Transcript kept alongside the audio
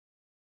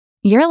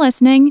You're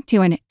listening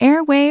to an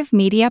Airwave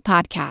Media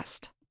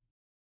Podcast.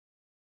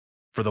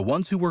 For the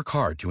ones who work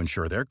hard to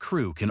ensure their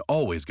crew can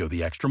always go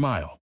the extra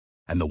mile,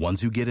 and the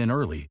ones who get in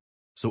early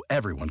so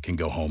everyone can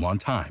go home on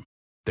time,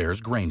 there's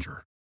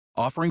Grainger,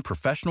 offering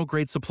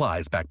professional-grade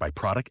supplies backed by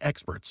product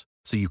experts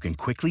so you can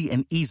quickly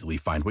and easily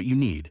find what you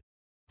need.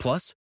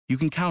 Plus, you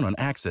can count on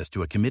access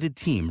to a committed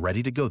team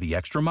ready to go the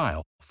extra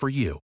mile for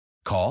you.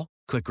 Call,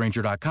 click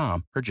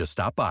Grainger.com, or just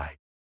stop by.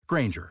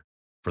 Grainger,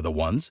 for the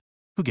ones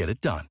who get it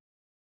done.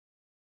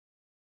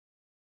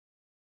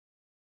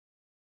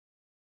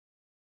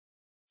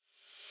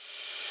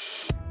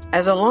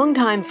 As a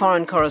longtime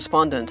foreign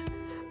correspondent,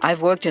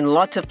 I've worked in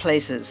lots of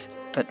places,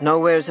 but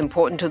nowhere as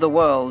important to the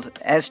world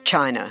as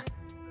China.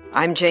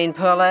 I'm Jane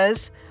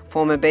Perlez,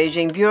 former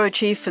Beijing bureau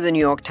chief for the New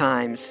York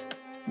Times.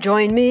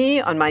 Join me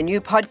on my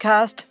new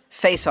podcast,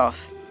 Face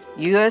Off,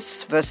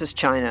 U.S. versus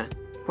China,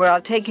 where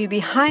I'll take you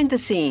behind the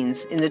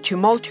scenes in the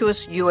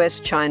tumultuous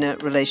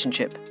U.S.-China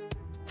relationship.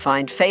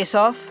 Find Face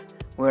Off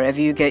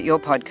wherever you get your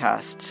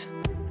podcasts.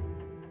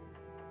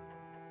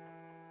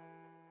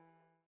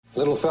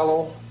 Little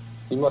fellow,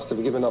 you must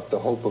have given up the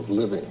hope of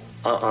living.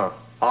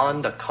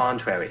 On the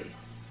contrary,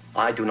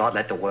 I do not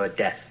let the word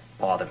death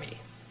bother me.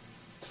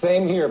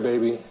 Same here,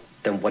 baby.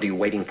 Then what are you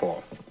waiting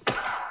for?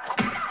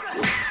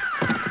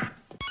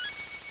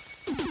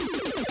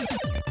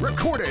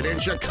 Recorded in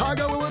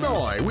Chicago,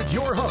 Illinois, with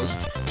your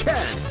hosts,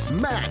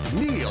 Ken, Matt,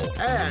 Neil,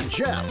 and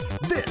Jeff.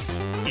 This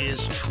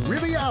is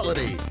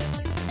Triviality.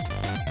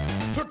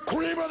 The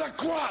cream of the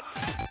crop!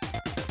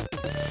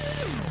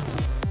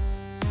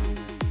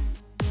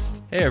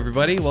 Hey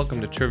everybody, welcome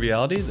to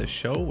Triviality, the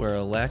show where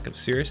a lack of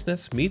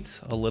seriousness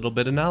meets a little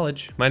bit of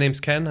knowledge. My name's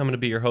Ken, I'm going to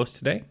be your host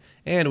today,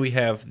 and we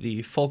have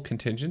the full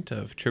contingent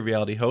of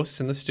Triviality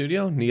hosts in the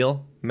studio,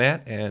 Neil,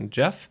 Matt, and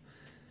Jeff.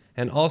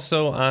 And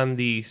also on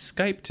the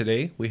Skype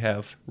today, we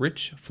have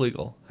Rich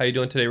Flegel. How you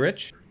doing today,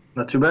 Rich?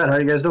 Not too bad. How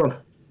you guys doing?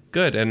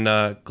 Good, and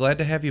glad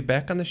to have you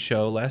back on the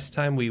show. Last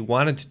time we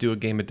wanted to do a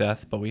game of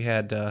death, but we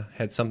had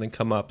something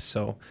come up,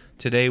 so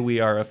today we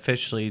are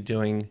officially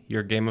doing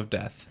your game of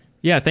death.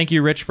 Yeah, thank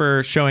you, Rich,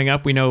 for showing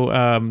up. We know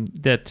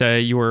that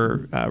you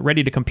were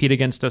ready to compete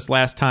against us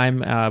last time,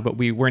 but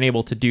we weren't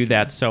able to do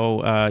that.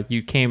 So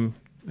you came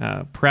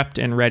prepped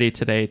and ready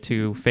today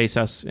to face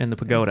us in the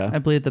pagoda. I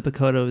believe the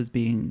pagoda was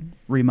being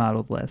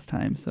remodeled last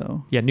time.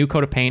 So yeah, new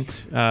coat of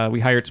paint. We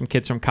hired some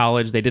kids from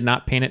college. They did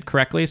not paint it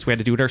correctly, so we had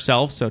to do it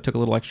ourselves. So it took a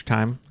little extra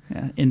time.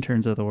 Yeah,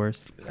 interns are the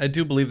worst. I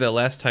do believe that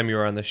last time you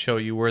were on the show,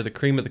 you were the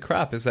cream of the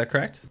crop. Is that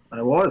correct?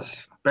 I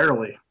was,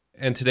 barely.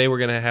 And today we're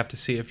going to have to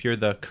see if you're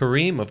the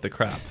Kareem of the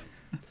crop.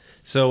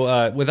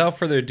 So without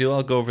further ado,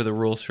 I'll go over the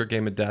rules for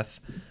Game of Death.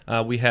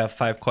 We have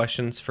 5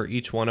 questions for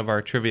each one of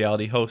our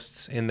Triviality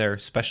hosts in their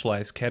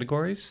specialized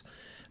categories.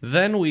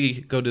 Then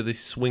we go to the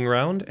swing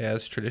round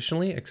as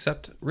traditionally,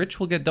 except Rich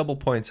will get double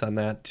points on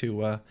that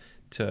to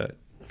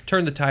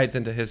turn the tides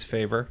into his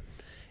favor.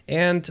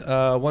 And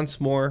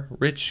once more,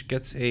 Rich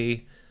gets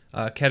a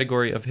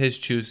category of his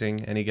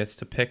choosing, and he gets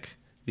to pick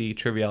the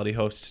Triviality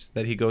host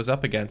that he goes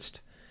up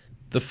against.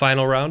 The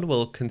final round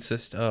will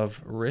consist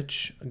of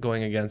Rich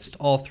going against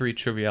all 3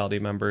 Triviality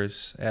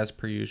members, as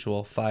per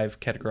usual, 5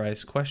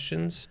 categorized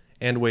questions,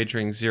 and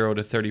wagering 0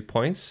 to 30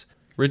 points.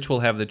 Rich will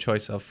have the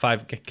choice of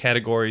 5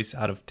 categories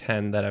out of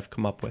 10 that I've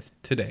come up with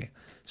today.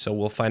 So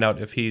we'll find out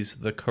if he's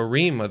the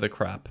Kareem of the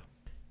crop.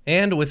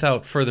 And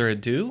without further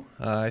ado,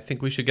 I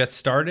think we should get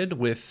started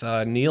with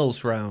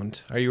Neil's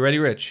round. Are you ready,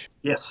 Rich?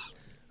 Yes.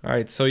 All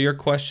right, so your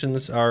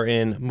questions are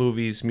in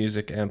movies,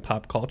 music, and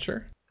pop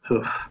culture.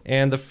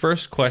 And the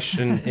first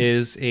question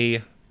is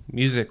a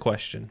music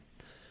question.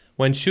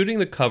 When shooting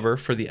the cover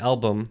for the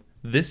album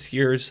This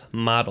Year's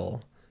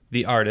Model,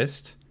 the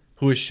artist,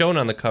 who is shown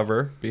on the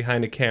cover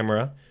behind a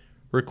camera,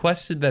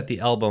 requested that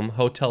the album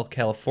Hotel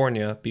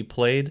California be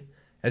played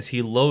as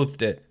he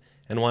loathed it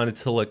and wanted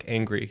to look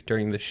angry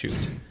during the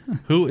shoot.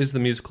 Who is the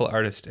musical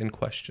artist in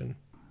question?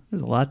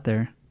 There's a lot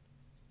there.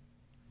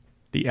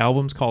 The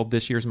album's called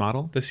This Year's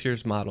Model? This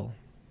Year's Model.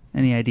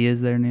 Any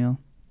ideas there, Neil?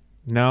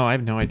 No, I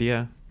have no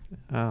idea.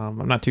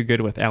 I'm not too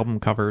good with album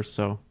covers,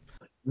 so...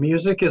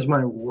 Music is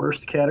my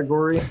worst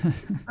category.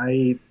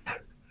 I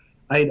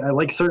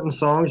like certain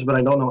songs, but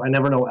I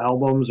never know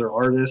albums or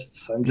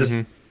artists. I'm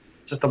just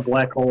just a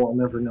black hole. I'll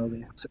never know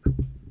the answer.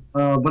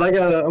 But I'm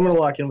gonna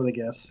lock in with a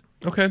guess.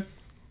 Okay.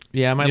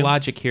 Yeah, my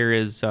logic here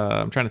is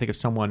I'm trying to think of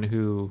someone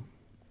who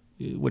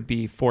would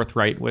be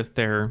forthright with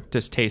their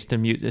distaste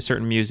in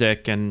certain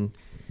music and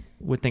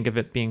would think of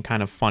it being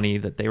kind of funny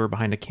that they were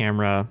behind a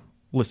camera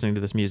listening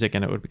to this music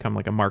and it would become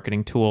like a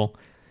marketing tool.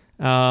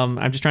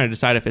 I'm just trying to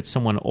decide if it's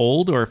someone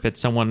old or if it's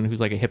someone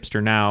who's like a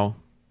hipster now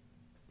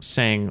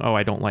saying, oh,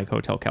 I don't like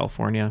Hotel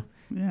California.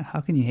 Yeah,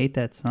 how can you hate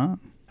that song?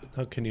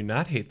 How can you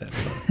not hate that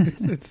song?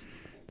 It's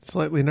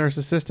slightly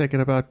narcissistic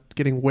and about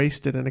getting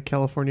wasted in a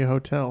California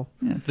hotel.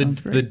 Yeah,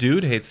 the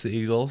dude hates the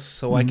Eagles,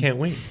 so why can't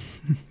we?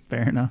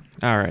 Fair enough.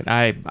 All right,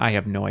 I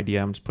have no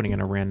idea. I'm just putting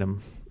in a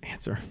random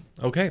answer.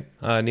 Okay,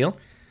 Neil?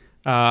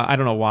 I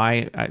don't know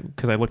why,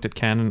 because I looked at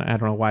Ken, and I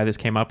don't know why this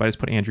came up. I just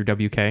put Andrew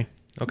WK.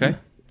 Okay,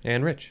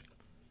 and Rich?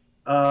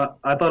 I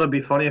thought it'd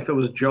be funny if it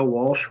was Joe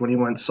Walsh when he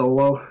went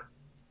solo.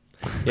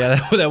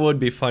 Yeah, that would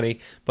be funny.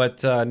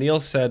 But Neil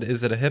said,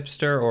 is it a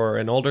hipster or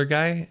an older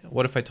guy?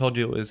 What if I told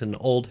you it was an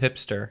old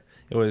hipster?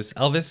 It was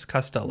Elvis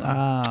Costello.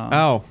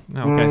 Oh,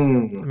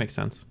 okay. That makes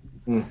sense.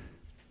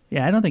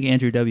 Yeah, I don't think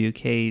Andrew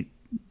WK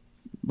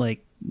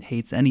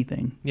hates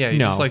anything. Yeah, he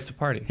just likes to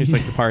party. He just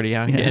likes to party,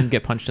 yeah. And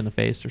get punched in the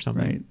face or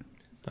something. Right.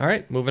 All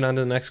right, moving on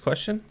to the next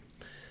question.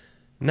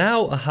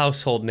 Now a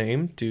household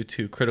name due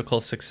to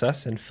critical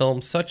success in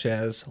films such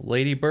as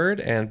Lady Bird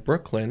and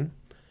Brooklyn,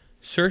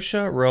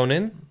 Saoirse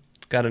Ronan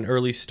got an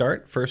early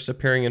start, first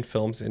appearing in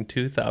films in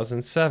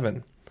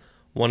 2007.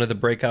 One of the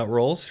breakout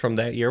roles from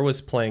that year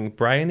was playing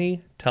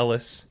Bryony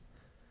Tellis,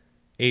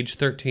 age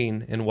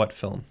 13, in what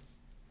film?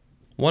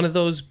 One of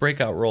those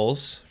breakout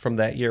roles from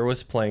that year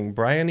was playing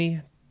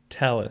Bryony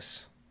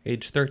Tellis,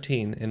 age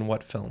 13, in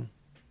what film?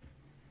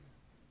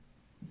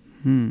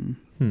 Have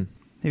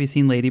you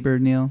seen Lady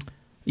Bird, Neil?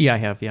 Yeah, I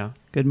have, yeah.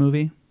 Good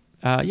movie?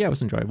 Yeah, it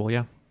was enjoyable,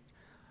 yeah.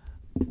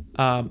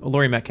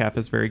 Laurie Metcalf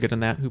is very good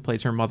in that, who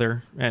plays her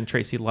mother, and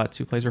Tracy Letts,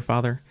 who plays her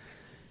father.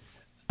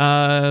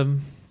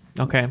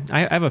 Okay,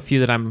 I have a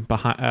few that I'm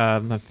behind.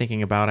 I'm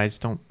thinking about. I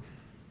just don't.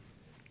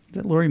 Is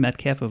that Laurie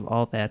Metcalf of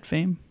All That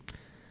fame?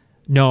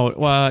 No,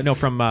 no,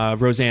 from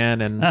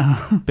Roseanne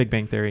and Big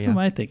Bang Theory. Yeah. Who am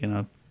I thinking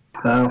of?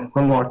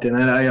 I'm locked in.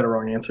 I got a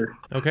wrong answer.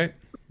 Okay,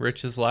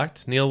 Rich is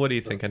locked. Neil, what are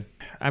you thinking?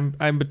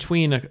 I'm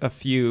between a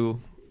few.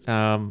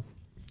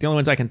 The only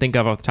ones I can think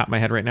of off the top of my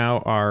head right now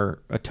are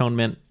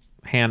Atonement,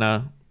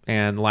 Hannah,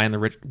 and Lion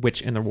the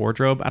Witch in the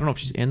Wardrobe. I don't know if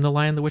she's in The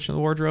Lion the Witch in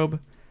the Wardrobe.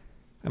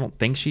 I don't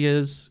think she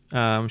is.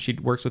 She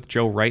works with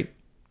Joe Wright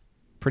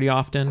pretty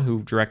often,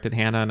 who directed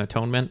Hannah and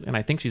Atonement. And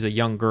I think she's a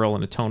young girl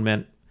in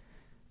Atonement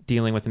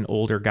dealing with an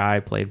older guy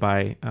played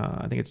by,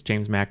 I think it's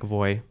James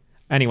McAvoy.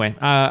 Anyway,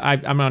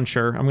 I'm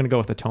unsure. I'm going to go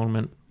with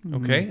Atonement.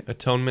 Okay,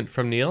 Atonement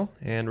from Neil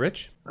and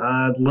Rich.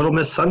 Little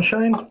Miss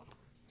Sunshine?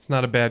 It's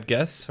not a bad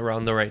guess,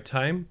 around the right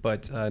time,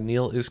 but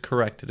Neil is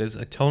correct. It is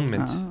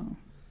Atonement.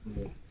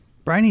 Oh.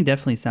 Bryony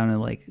definitely sounded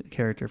like a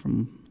character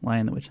from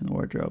Lion the Witch in the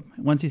Wardrobe.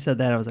 Once you said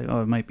that, I was like,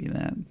 oh, it might be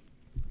that.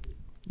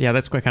 Yeah,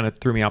 that's what kind of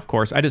threw me off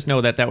course. I just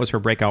know that was her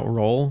breakout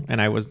role,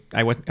 and I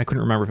couldn't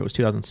remember if it was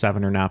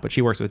 2007 or not, but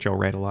she works with Joe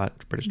Wright a lot,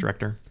 British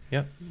director.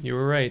 Yep, you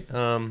were right.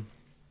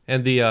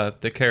 And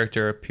the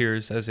character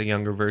appears as a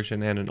younger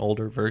version and an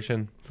older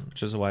version,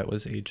 which is why it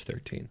was age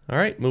 13. All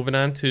right, moving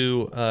on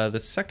to the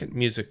second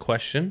music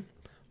question.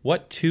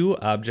 What two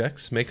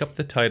objects make up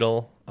the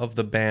title of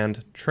the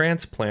band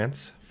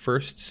Transplant's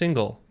first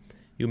single?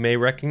 You may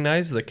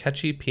recognize the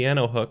catchy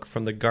piano hook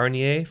from the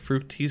Garnier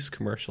Fructis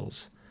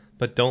commercials,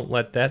 but don't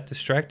let that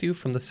distract you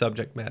from the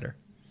subject matter.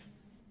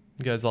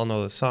 You guys all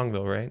know the song,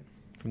 though, right?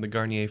 From the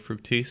Garnier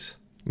Fructis.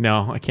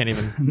 No, I can't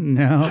even.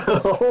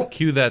 No.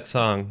 Cue that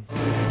song.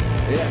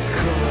 It's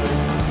cool,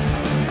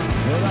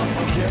 but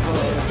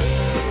unforgivable.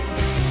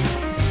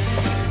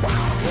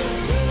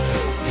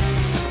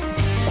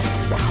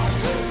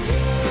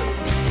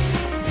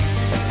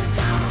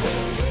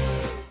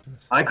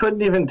 I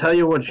couldn't even tell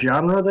you what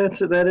genre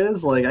that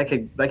is. Like I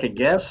could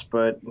guess,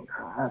 but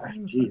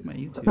jeez. My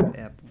YouTube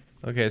app.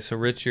 Okay, so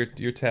Rich,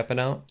 you're tapping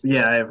out?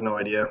 Yeah, I have no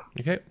idea.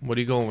 Okay, what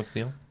are you going with,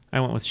 Neil? I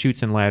went with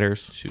Chutes and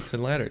Ladders. Chutes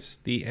and Ladders.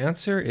 The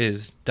answer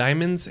is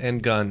Diamonds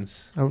and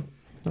Guns. Oh,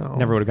 no.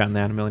 Never would have gotten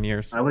that in a million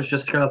years. I was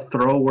just gonna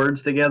throw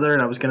words together,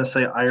 and I was gonna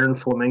say Iron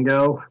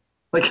Flamingo.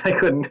 Like I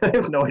couldn't. I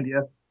have no idea.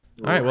 All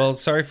right, well,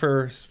 sorry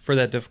for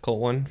that difficult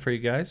one for you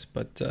guys,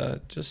 but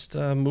just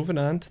moving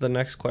on to the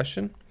next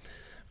question.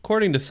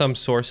 According to some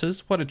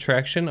sources, what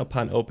attraction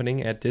upon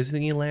opening at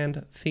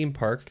Disneyland theme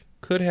park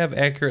could have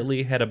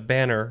accurately had a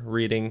banner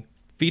reading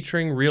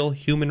featuring real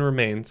human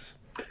remains?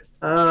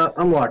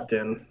 I'm locked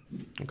in.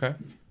 Okay.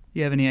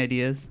 You have any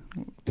ideas?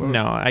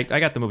 No, I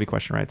got the movie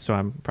question right, so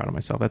I'm proud of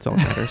myself. That's all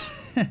that matters.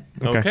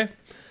 Okay.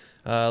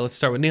 Let's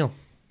start with Neil.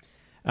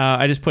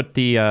 I just put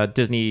the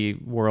Disney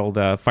World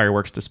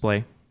fireworks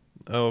display.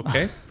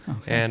 Okay.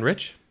 And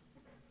Rich?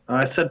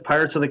 I said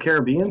Pirates of the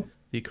Caribbean.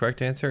 The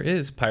correct answer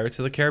is Pirates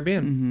of the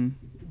Caribbean.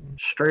 Mm-hmm.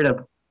 Straight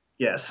up,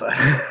 yes.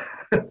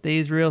 They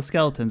use real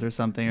skeletons or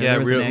something. Or yeah, there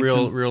was an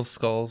real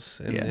skulls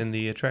in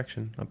the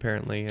attraction,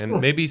 apparently. And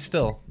maybe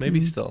still,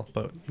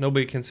 but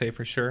nobody can say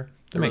for sure.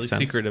 They're really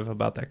secretive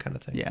about that kind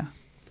of thing. Yeah.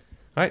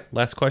 All right,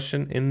 last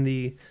question in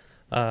the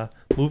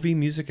movie,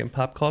 music, and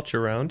pop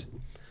culture round.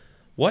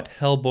 What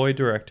Hellboy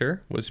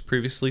director was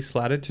previously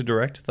slotted to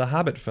direct the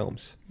Hobbit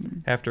films?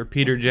 After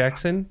Peter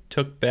Jackson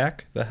took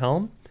back the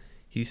helm,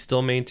 he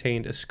still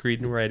maintained a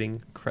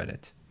screenwriting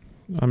credit.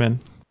 I'm in.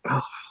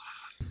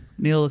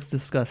 Neil looks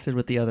disgusted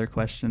with the other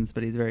questions,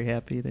 but he's very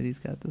happy that he's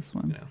got this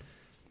one. Yeah.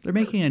 They're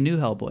making a new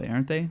Hellboy,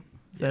 aren't they?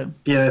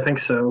 Yeah, I think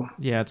so.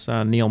 Yeah, it's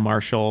Neil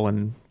Marshall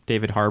and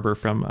David Harbour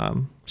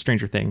from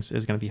Stranger Things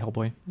is going to be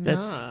Hellboy.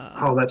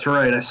 That's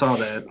right. I saw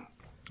that.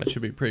 That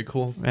should be pretty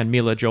cool. And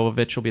Mila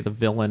Jovovich will be the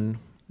villain.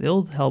 The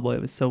old Hellboy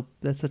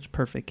that's such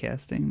perfect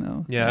casting,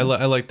 though. Yeah, I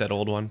like that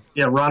old one.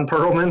 Yeah, Ron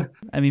Perlman.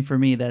 I mean, for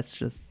me, that's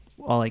just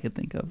all I could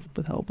think of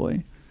with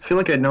Hellboy. I feel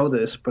like I know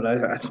this, but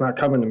it's not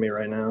coming to me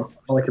right now.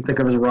 All I can think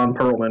of is Ron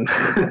Perlman.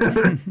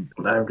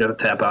 I'm going to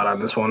tap out on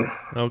this one.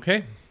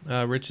 Okay.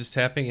 Rich is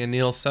tapping, and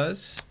Neil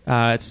says?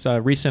 It's a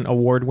recent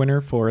award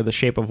winner for The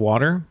Shape of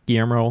Water,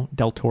 Guillermo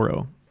del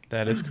Toro.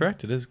 That is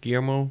correct. It is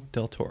Guillermo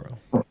del Toro.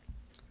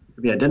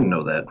 Maybe I didn't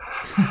know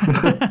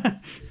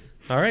that.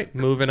 All right,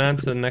 moving on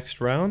to the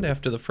next round.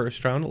 After the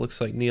first round, it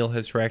looks like Neil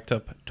has racked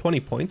up 20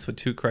 points with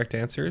 2 correct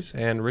answers,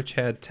 and Rich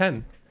had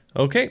 10.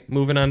 Okay,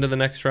 moving on to the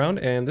next round,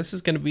 and this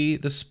is going to be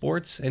the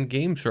sports and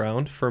games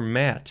round for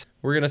Matt.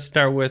 We're going to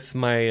start with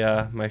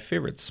my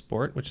favorite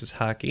sport, which is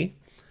hockey.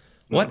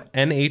 What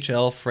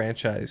NHL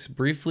franchise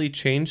briefly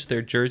changed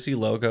their jersey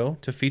logo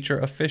to feature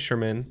a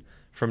fisherman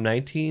from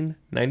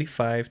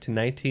 1995 to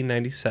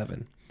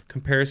 1997?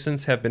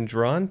 Comparisons have been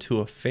drawn to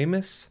a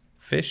famous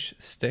fish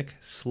stick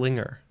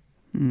slinger.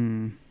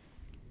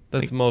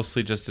 That's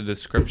mostly just a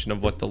description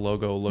of what the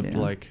logo looked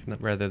like,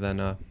 rather than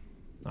a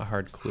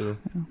hard clue.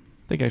 I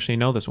think I actually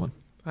know this one.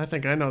 I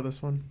think I know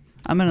this one.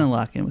 I'm going to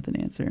lock in with an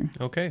answer.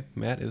 Okay,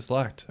 Matt is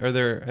locked. Are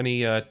there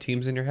any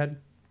teams in your head,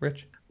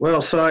 Rich?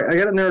 Well, so I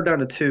got it narrowed down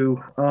to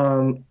 2.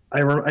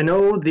 I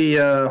know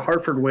the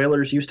Hartford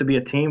Whalers used to be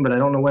a team, but I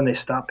don't know when they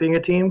stopped being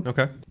a team.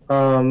 Okay.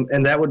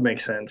 And that would make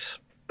sense.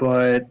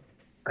 But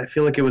I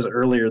feel like it was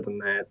earlier than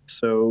that.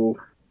 So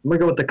I'm going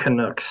to go with the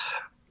Canucks.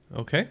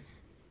 Okay.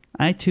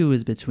 I, too,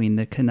 was between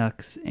the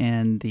Canucks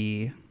and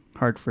the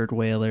Hartford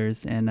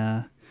Whalers, and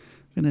I'm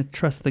going to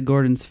trust the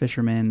Gordon's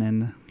fisherman,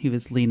 and he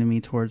was leaning me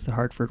towards the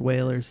Hartford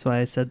Whalers, so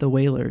I said the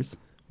Whalers.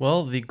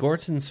 Well, the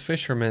Gorton's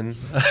fisherman,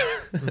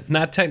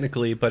 not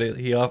technically, but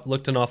he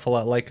looked an awful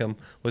lot like him,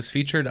 was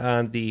featured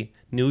on the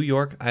New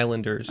York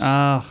Islanders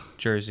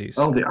jerseys.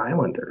 Oh, the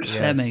Islanders. Yes,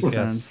 that makes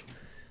sense.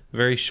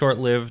 Very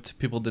short-lived.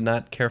 People did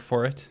not care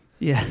for it.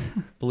 Yeah.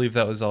 I believe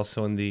that was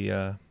also in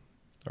the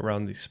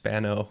around the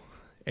Spano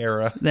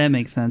era. That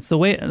makes sense. The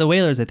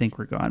Whalers, I think,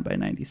 were gone by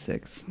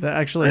 96.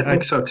 I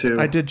think so, too.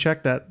 I did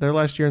check that. Their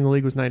last year in the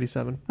league was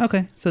 97.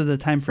 Okay, so the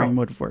time frame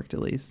would have worked at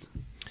least.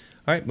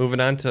 All right, moving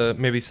on to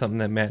maybe something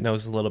that Matt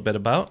knows a little bit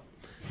about.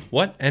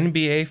 What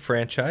NBA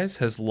franchise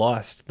has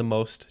lost the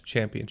most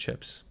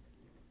championships?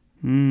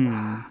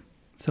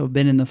 So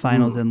been in the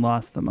finals and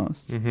lost the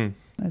most. Mm-hmm.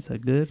 That's a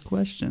good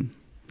question.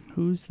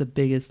 Who's the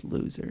biggest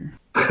loser?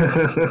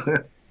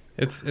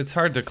 It's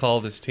hard to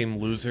call this team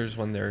losers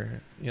when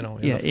they're in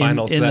the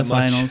finals in that the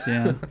much. finals,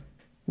 yeah.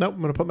 Nope,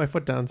 I'm going to put my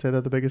foot down and say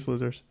they're the biggest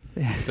losers.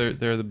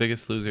 They're the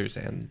biggest losers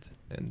and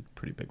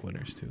pretty big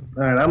winners too.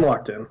 All right, I'm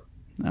locked in.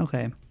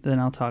 Okay, then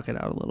I'll talk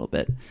it out a little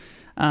bit.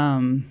 I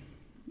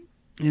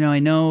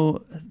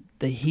know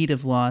the Heat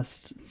have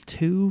lost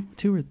two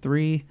or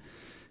three.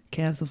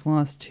 Cavs have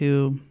lost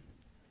 2.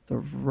 The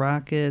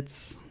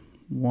Rockets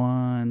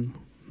 1.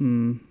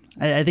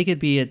 I think it'd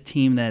be a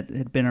team that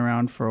had been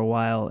around for a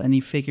while, and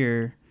you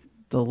figure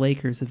the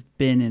Lakers have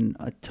been in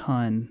a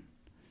ton.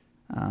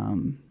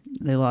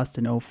 They lost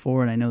in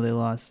 2004, and I know they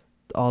lost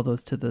all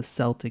those to the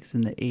Celtics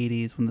in the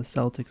 80s when the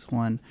Celtics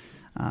won.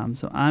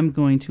 So I'm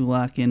going to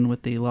lock in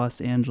with the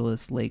Los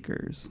Angeles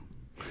Lakers.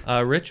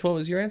 Rich, what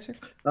was your answer?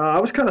 I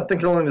was kind of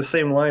thinking along the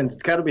same lines.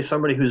 It's got to be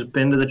somebody who's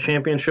been to the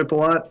championship a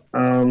lot.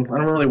 I don't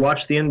really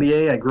watch the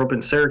NBA. I grew up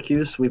in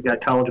Syracuse. We've got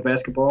college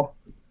basketball.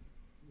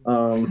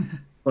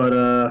 But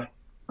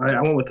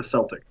I went with the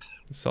Celtics.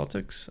 The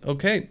Celtics.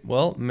 Okay,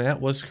 well,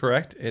 Matt was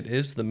correct. It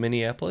is the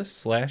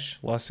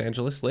Minneapolis/Los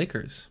Angeles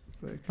Lakers.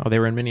 Oh, they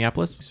were in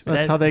Minneapolis?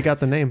 That's how they got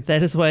the name.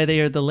 That is why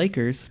they are the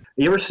Lakers.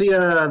 You ever see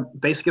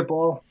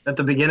basketball? At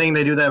the beginning,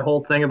 they do that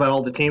whole thing about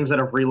all the teams that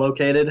have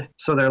relocated.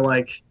 So they're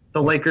like,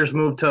 the Lakers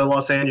moved to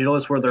Los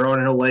Angeles where there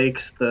are no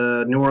lakes.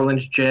 The New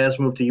Orleans Jazz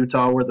moved to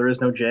Utah where there is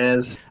no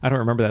jazz. I don't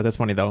remember that. That's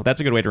funny, though. That's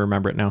a good way to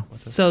remember it now.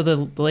 So the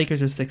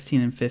Lakers are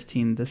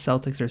 16-15. The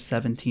Celtics are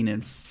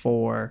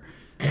 17-4.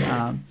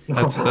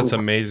 That's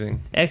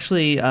amazing.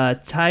 Actually,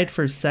 tied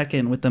for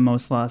second with the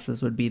most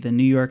losses would be the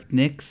New York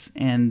Knicks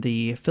and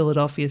the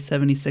Philadelphia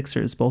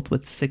 76ers, both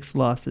with 6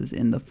 losses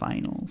in the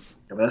finals.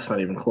 Yeah, but that's not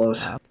even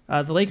close.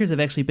 The Lakers have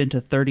actually been to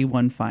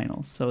 31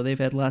 finals, so they've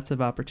had lots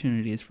of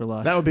opportunities for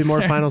losses. That would be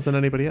more finals than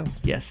anybody else.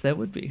 Yes, that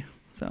would be.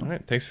 So. All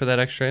right, thanks for that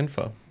extra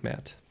info,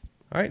 Matt.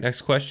 All right,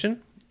 next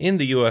question. In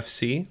the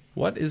UFC,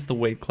 what is the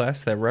weight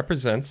class that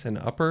represents an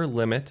upper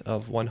limit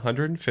of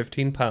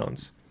 115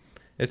 pounds?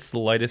 It's the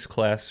lightest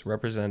class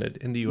represented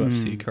in the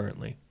UFC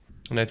currently.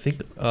 And I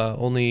think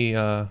only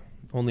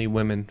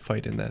women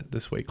fight in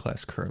this weight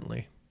class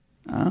currently.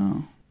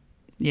 Oh.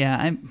 Yeah,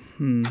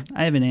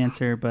 I have an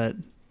answer, but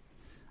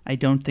I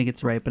don't think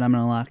it's right, but I'm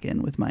going to lock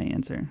in with my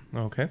answer.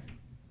 Okay.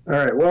 All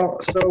right,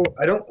 well, so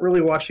I don't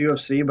really watch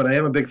UFC, but I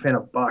am a big fan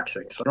of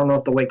boxing. So I don't know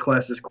if the weight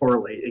classes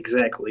correlate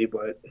exactly,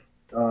 but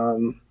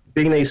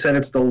being that you said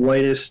it's the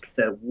lightest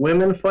that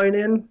women fight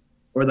in,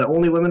 or that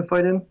only women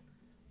fight in,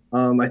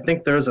 I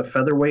think there's a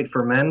featherweight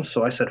for men,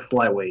 so I said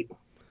flyweight.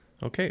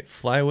 Okay,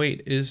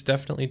 flyweight is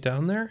definitely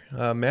down there.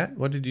 Matt,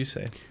 what did you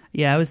say?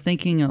 Yeah, I was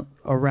thinking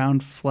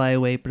around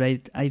flyweight, but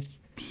I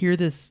hear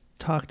this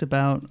talked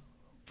about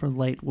for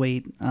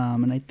lightweight,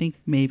 and I think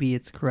maybe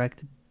it's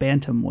correct,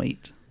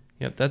 bantamweight.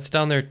 Yep, that's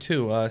down there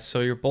too.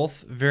 So you're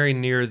both very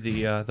near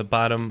the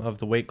bottom of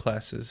the weight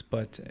classes,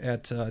 but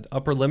at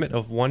upper limit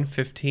of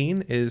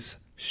 115 is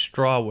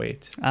straw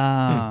weight.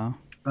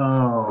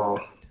 Oh.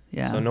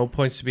 Yeah. So no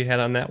points to be had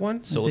on that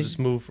one. So we'll just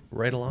move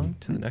right along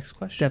to the next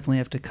question. Definitely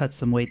have to cut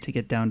some weight to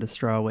get down to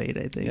straw weight,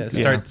 I think.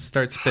 Yeah,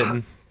 start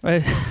spitting.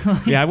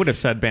 Yeah, I would have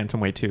said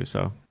bantamweight too.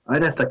 So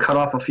I'd have to cut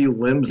off a few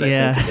limbs, I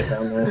think, to get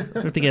down there.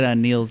 We have to get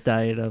on Neil's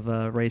diet of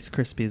Rice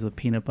Krispies with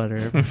peanut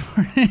butter.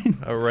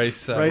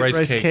 Rice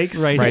cakes.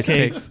 Rice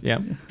cakes. Yeah,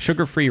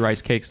 sugar-free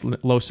rice cakes,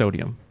 low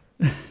sodium.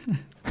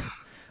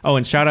 Oh,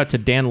 and shout out to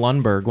Dan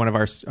Lundberg, one of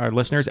our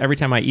listeners. Every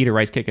time I eat a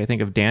rice cake, I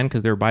think of Dan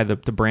because they're by the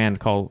brand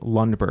called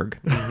Lundberg.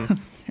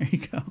 There you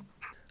go.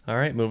 All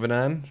right, moving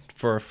on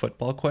for a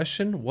football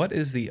question. What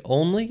is the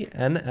only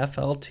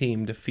NFL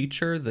team to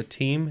feature the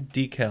team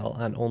decal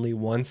on only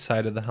one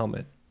side of the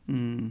helmet?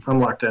 I'm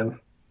locked in.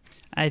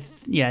 I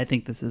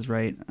think this is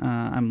right.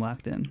 I'm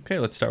locked in. Okay,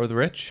 let's start with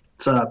Rich.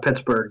 It's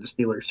Pittsburgh, the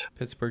Steelers.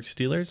 Pittsburgh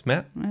Steelers.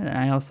 Matt?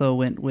 I also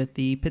went with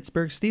the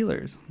Pittsburgh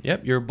Steelers.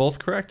 Yep, you're both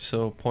correct,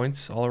 so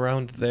points all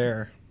around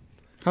there.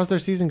 How's their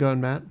season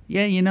going, Matt?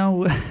 Yeah,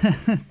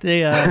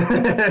 they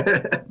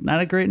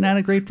not a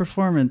great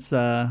performance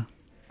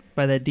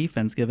by that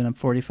defense, giving up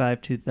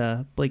 45 to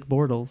the Blake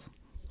Bortles.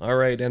 All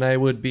right, and I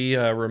would be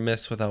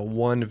remiss without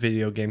one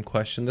video game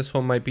question. This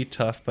one might be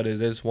tough, but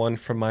it is one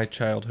from my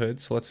childhood,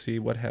 so let's see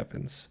what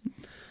happens.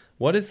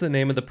 What is the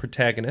name of the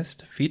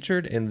protagonist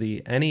featured in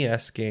the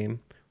NES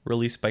game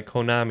released by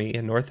Konami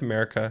in North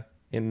America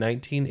in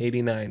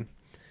 1989?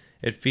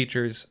 It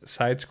features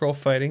side-scroll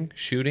fighting,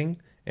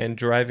 shooting, and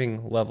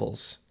driving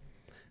levels.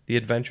 The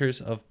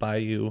Adventures of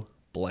Bayou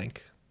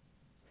Blank.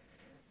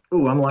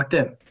 Ooh, I'm locked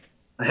in.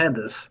 I had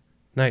this.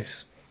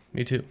 Nice.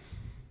 Me too.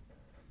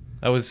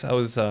 I was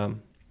a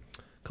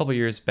couple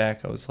years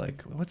back. I was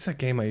like, "What's that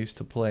game I used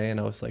to play?" And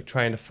I was like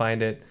trying to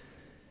find it.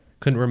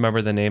 Couldn't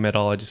remember the name at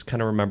all. I just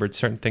kind of remembered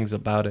certain things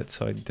about it.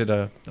 So I did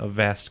a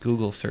vast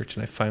Google search,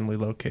 and I finally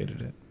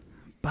located it.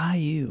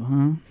 Bayou,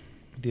 huh?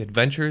 The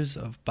Adventures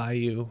of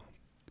Bayou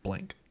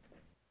Blank.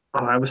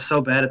 Oh, I was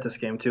so bad at this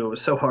game too. It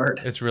was so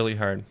hard. It's really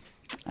hard.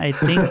 I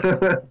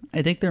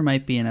think there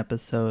might be an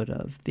episode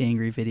of The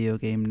Angry Video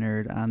Game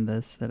Nerd on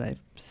this that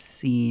I've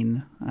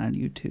seen on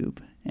YouTube,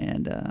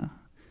 and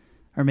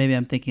or maybe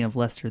I'm thinking of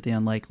Lester the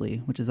Unlikely,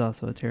 which is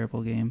also a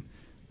terrible game.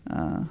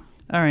 All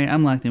right,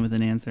 I'm locked in with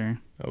an answer.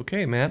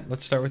 Okay, Matt,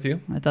 let's start with you.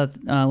 I thought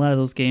a lot of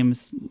those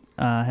games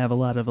have a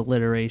lot of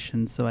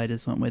alliteration, so I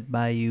just went with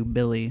Bayou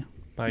Billy.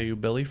 Bayou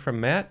Billy from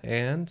Matt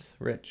and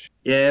Rich.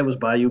 Yeah, it was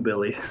Bayou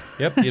Billy.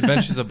 Yep, The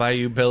Adventures of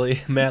Bayou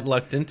Billy. Matt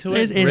lucked into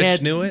it.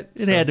 Rich knew it.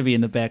 It had to be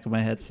in the back of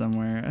my head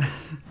somewhere.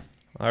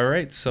 All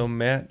right, so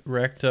Matt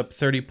racked up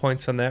 30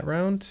 points on that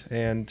round,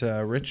 and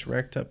Rich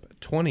racked up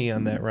 20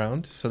 on that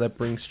round. So that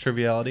brings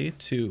Triviality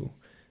to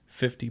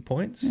 50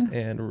 points,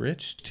 and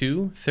Rich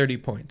to 30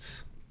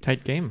 points.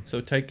 Tight game.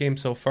 So tight game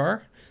so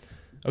far.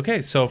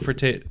 Okay, so for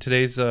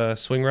today's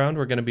swing round,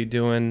 we're going to be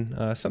doing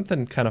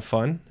something kind of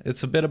fun.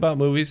 It's a bit about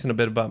movies and a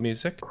bit about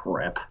music.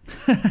 Crap.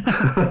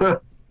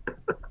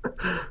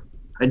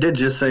 I did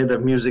just say that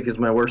music is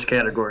my worst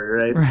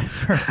category,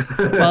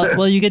 right?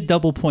 Well, you get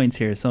double points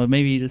here, so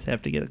maybe you just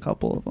have to get a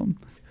couple of them.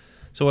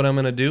 So what I'm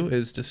going to do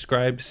is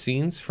describe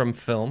scenes from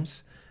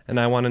films, and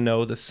I want to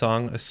know the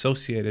song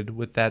associated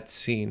with that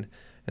scene.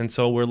 And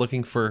so we're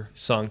looking for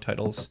song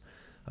titles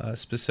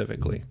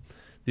specifically.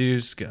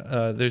 There's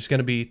going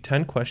to be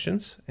 10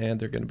 questions, and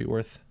they're going to be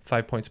worth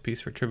 5 points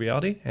apiece for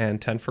Triviality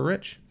and 10 for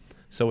Rich.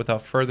 So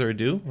without further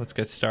ado, let's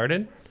get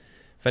started.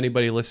 If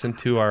anybody listened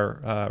to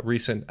our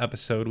recent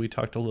episode, we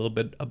talked a little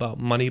bit about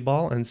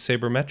Moneyball and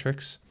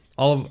sabermetrics.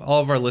 All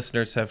of our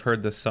listeners have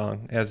heard this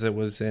song, as it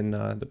was in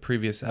the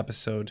previous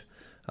episode.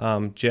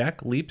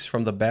 Jack leaps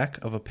from the back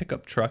of a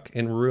pickup truck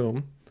in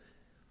Room.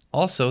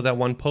 Also, that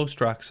one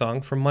post-rock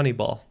song from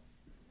Moneyball.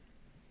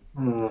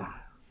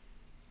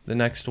 The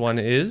next one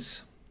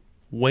is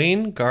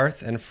Wayne,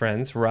 Garth, and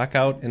friends rock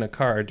out in a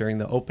car during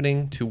the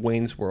opening to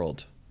Wayne's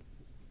World.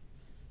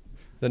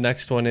 The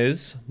next one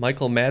is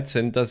Michael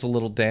Madsen does a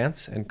little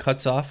dance and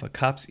cuts off a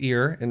cop's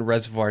ear in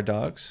Reservoir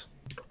Dogs.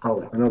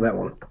 Oh, I know that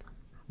one.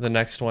 The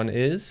next one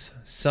is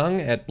Sung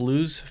at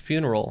Blue's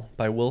Funeral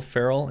by Will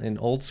Ferrell in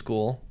Old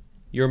School.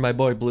 You're My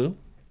Boy Blue.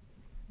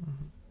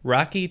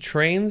 Rocky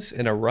trains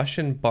in a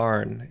Russian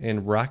barn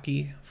in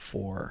Rocky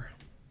IV.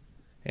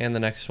 And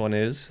the next one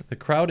is The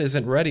crowd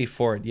isn't ready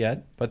for it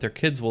yet, but their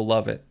kids will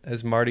love it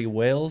as Marty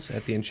wails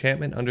at the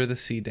Enchantment Under the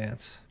Sea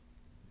dance.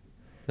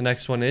 The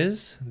next one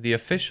is the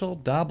official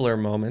Dobler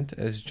moment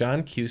as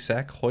John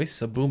Cusack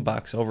hoists a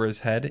boombox over his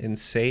head in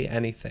Say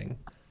Anything.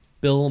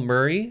 Bill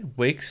Murray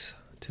wakes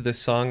to the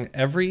song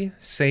every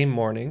same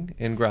morning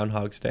in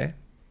Groundhog's Day.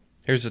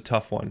 Here's a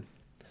tough one.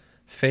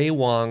 Faye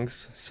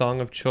Wong's song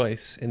of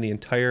choice in the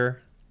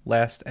entire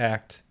last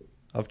act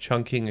of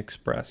Chungking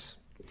Express.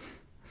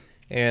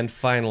 And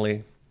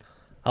finally,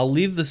 I'll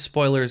leave the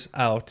spoilers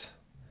out,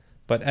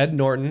 but Ed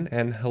Norton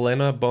and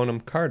Helena Bonham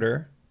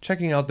Carter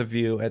checking out The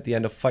View at the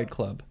end of Fight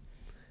Club.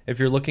 If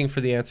you're looking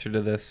for the answer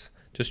to this,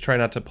 Just try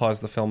not to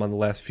pause the film on the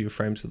last few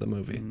frames of the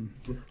movie.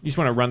 You just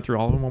want to run through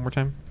all of them one more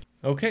time?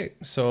 Okay,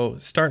 so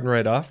starting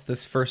right off,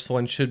 this first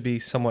one should be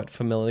somewhat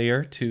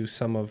familiar to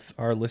some of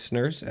our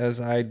listeners,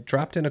 as I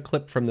dropped in a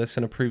clip from this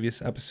in a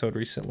previous episode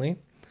recently.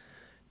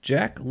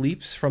 Jack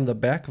leaps from the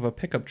back of a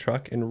pickup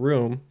truck in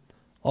Room,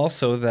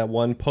 also that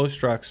one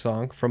post-rock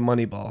song from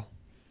Moneyball.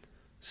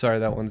 Sorry,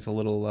 that one's a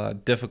little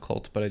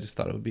difficult, but I just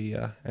thought it would be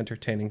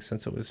entertaining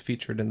since it was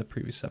featured in the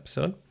previous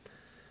episode.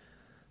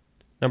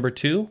 Number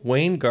 2,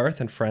 Wayne, Garth,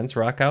 and friends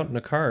rock out in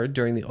a car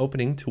during the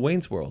opening to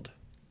Wayne's World.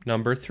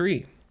 Number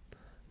 3,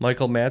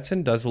 Michael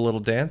Madsen does a little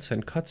dance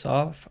and cuts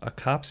off a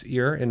cop's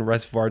ear in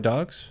Reservoir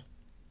Dogs.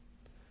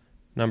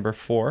 Number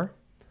 4,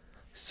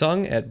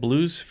 sung at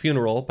Blue's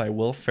funeral by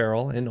Will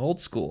Ferrell in Old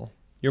School.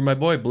 You're my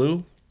boy,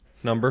 Blue.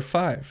 Number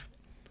 5,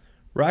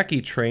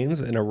 Rocky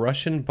trains in a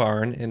Russian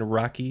barn in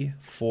Rocky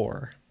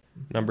 4.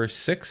 Number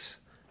 6,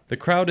 the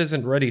crowd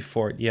isn't ready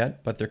for it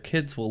yet, but their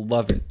kids will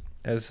love it,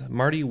 as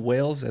Marty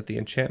wails at the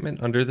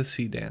Enchantment Under the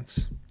Sea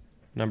dance.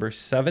 Number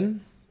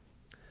 7,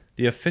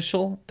 the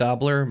official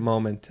Dobler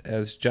moment,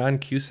 as John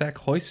Cusack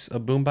hoists a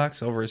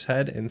boombox over his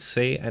head and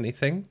Say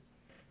Anything.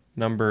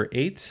 Number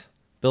 8,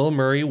 Bill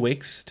Murray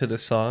wakes to the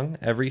song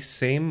every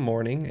same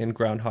morning in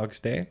Groundhog's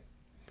Day.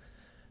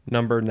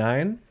 Number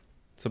 9,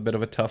 it's a bit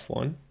of a tough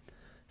one,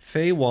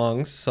 Faye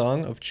Wong's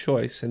song of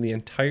choice in the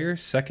entire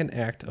second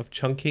act of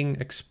Chungking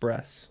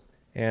Express.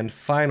 And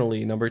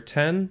finally, number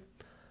 10,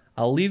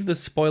 I'll leave the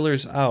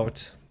spoilers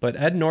out, but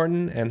Ed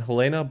Norton and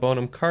Helena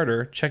Bonham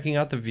Carter checking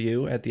out the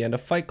view at the end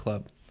of Fight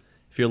Club.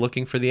 If you're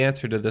looking for the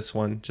answer to this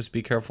one, just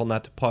be careful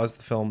not to pause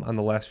the film on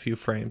the last few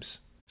frames.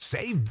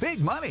 Save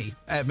big money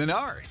at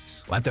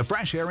Menards. Let the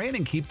fresh air in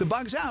and keep the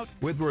bugs out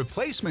with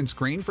replacement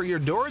screen for your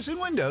doors and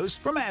windows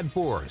from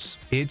AdForce.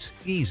 It's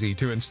easy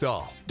to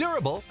install,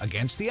 durable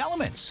against the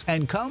elements,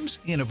 and comes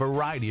in a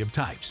variety of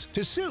types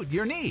to suit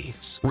your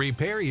needs.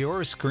 Repair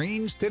your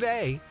screens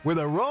today with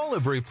a roll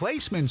of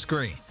replacement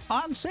screen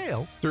on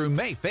sale through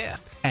May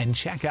 5th. And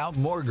check out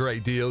more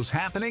great deals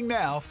happening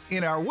now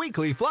in our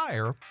weekly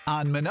flyer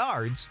on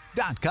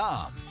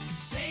Menards.com.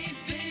 Save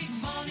big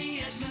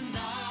money at Menards.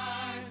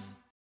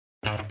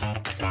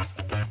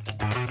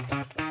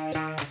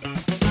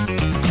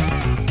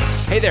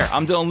 Hey there,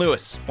 I'm Dylan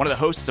Lewis, one of the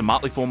hosts of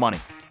Motley Fool Money.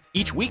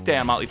 Each weekday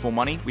on Motley Fool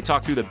Money, we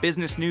talk through the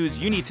business news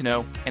you need to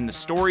know and the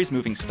stories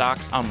moving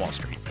stocks on Wall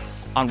Street.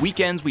 On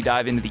weekends, we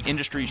dive into the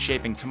industries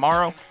shaping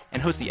tomorrow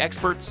and host the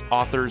experts,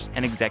 authors,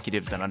 and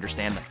executives that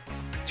understand them.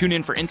 Tune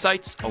in for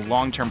insights, a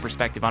long-term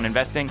perspective on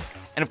investing,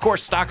 and of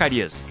course, stock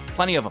ideas.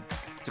 Plenty of them.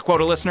 To quote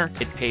a listener,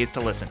 it pays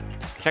to listen.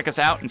 Check us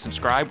out and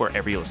subscribe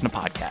wherever you listen to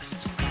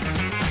podcasts.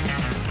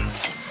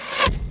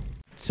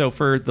 So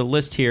for the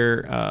list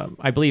here,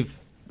 I believe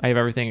I have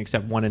everything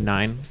except 1 and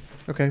 9.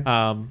 Okay.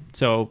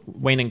 So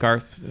Wayne and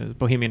Garth,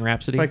 Bohemian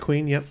Rhapsody. By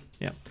Queen, yep.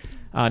 Yep.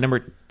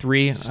 Number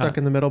 3. Stuck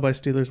in the Middle by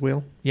Steelers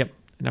Wheel. Yep.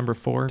 Number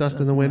 4. Dust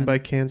in the Wind by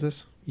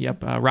Kansas.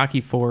 Yep.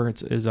 Rocky 4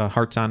 is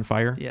Hearts on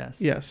Fire.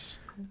 Yes. Yes.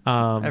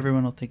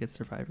 Everyone will think it's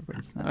Survivor, but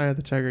it's not. Eye of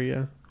the Tiger,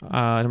 yeah.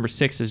 Number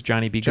 6 is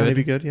Johnny B. Good. Johnny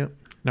B. Good, yep.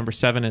 Number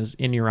 7 is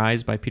In Your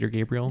Eyes by Peter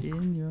Gabriel.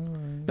 In Your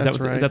Eyes. That's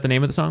right. Is that the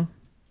name of the song?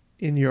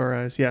 In Your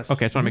Eyes, yes.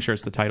 Okay, I just want to make sure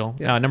it's the title.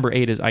 Yeah. Number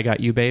 8 is I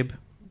Got You, Babe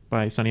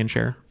by Sonny and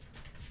Cher.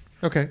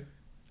 Okay.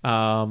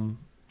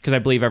 Because I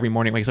believe every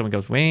morning wakes up and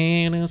goes,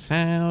 when a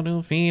sound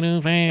of feet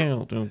of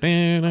hell. I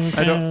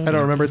don't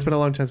remember. It's been a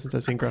long time since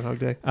I've seen Groundhog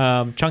Day.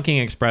 Chungking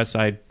Express,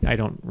 I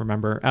don't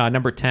remember.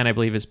 Number 10, I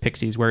believe, is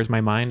Pixies. Where's My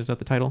Mind? Is that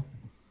the title?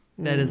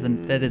 That is the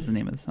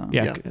name of the song.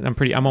 Yeah.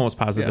 I'm almost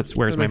positive it's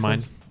Where's My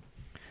Mind. Sense.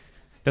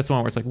 That's the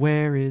one where it's like,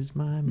 where is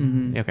my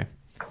mind? Mm-hmm. Okay.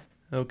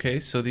 Okay,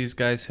 so these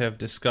guys have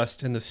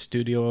discussed in the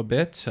studio a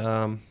bit,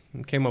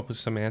 came up with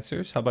some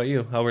answers. How about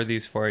you? How were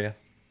these for you?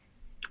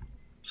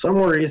 Some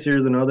were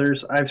easier than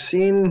others. I've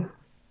seen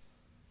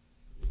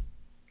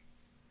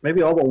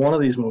maybe all but one of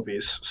these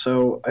movies,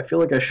 so I feel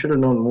like I should have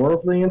known more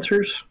of the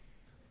answers.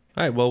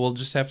 All right, well, we'll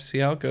just have to see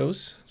how it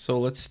goes. So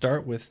let's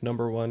start with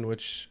number 1,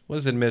 which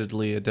was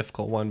admittedly a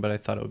difficult one, but I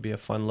thought it would be a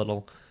fun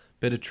little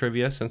bit of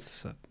trivia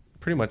since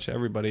pretty much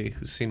everybody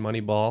who's seen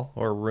Moneyball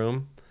or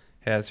Room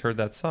has heard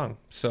that song.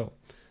 So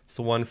it's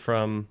the one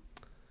from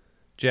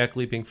Jack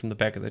leaping from the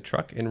back of the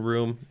truck in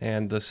Room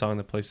and the song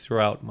that plays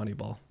throughout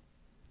Moneyball.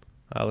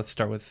 Let's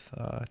start with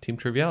Team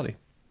Triviality.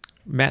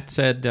 Matt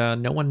said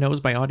No One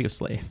Knows by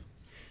Audioslave.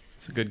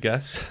 It's a good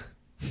guess.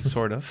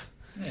 Sort of.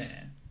 Yeah.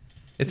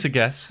 It's a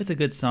guess. It's a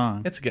good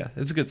song. It's a guess.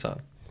 It's a good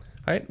song.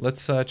 All right,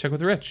 let's check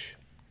with Rich.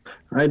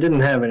 I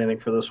didn't have anything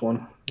for this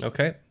one.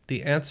 Okay.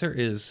 The answer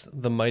is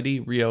The Mighty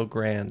Rio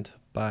Grande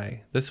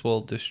by This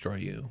Will Destroy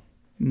You.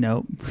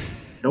 Nope.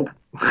 Nope.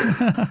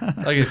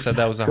 Like I said,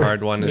 that was a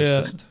hard one.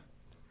 It's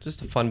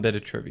just a fun bit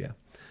of trivia.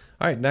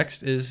 All right,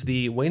 next is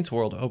the Wayne's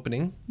World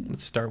opening.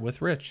 Let's start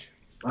with Rich.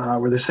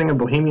 Were they singing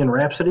Bohemian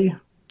Rhapsody?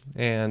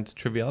 And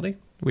Triviality?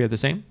 We have the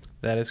same?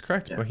 That is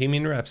correct. Yeah.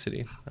 Bohemian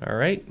Rhapsody. All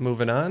right,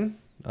 moving on.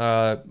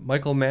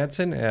 Michael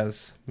Madsen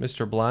as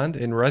Mr. Blonde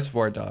in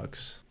Reservoir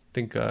Dogs. I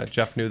think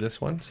Jeff knew this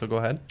one, so go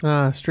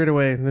ahead. Straight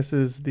away, this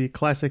is the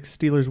classic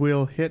Steelers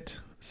Wheel hit,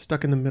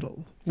 Stuck in the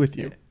Middle with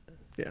You.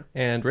 Yeah.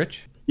 And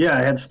Rich? Yeah,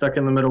 I had Stuck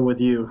in the Middle with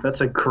You.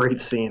 That's a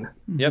great scene.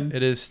 Yep,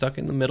 it is Stuck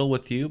in the Middle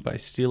with You by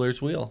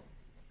Steelers Wheel.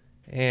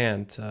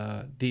 And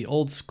the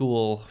old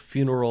school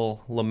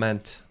funeral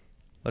lament.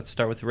 Let's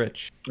start with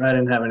Rich. I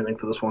didn't have anything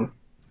for this one.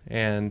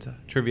 And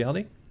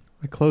Triviality?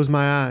 I close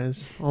my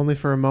eyes, only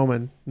for a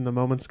moment, and the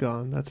moment's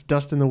gone. That's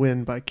Dust in the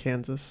Wind by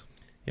Kansas.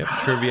 Yep,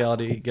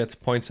 Triviality gets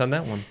points on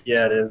that one.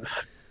 Yeah, it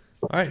is.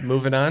 All right,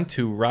 moving on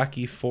to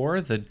Rocky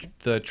IV,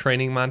 the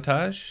training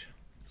montage.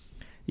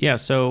 Yeah,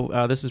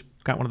 so this has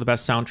got one of the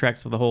best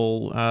soundtracks of the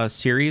whole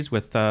series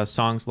with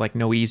songs like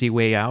No Easy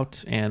Way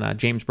Out and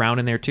James Brown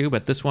in there too.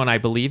 But this one, I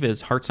believe,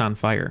 is Hearts on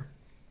Fire.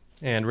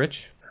 And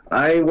Rich?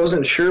 I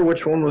wasn't sure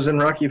which one was in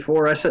Rocky IV.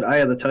 I said Eye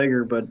of the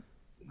Tiger, but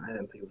I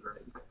didn't think it was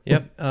right.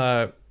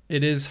 Yep,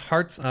 it is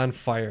Hearts on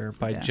Fire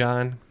by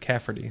John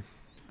Cafferty.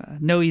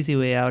 No Easy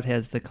Way Out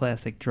has the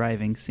classic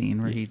driving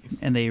scene where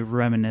they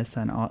reminisce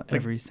on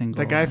every single.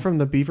 The guy from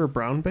the Beaver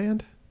Brown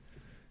Band?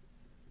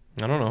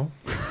 I don't know.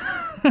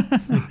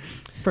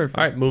 Perfect.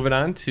 All right, moving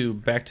on to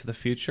Back to the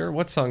Future.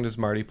 What song does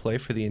Marty play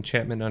for the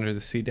Enchantment Under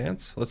the Sea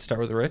dance? Let's start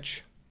with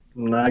Rich.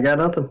 I got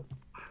nothing.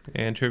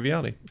 And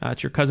Triviality.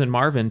 It's your cousin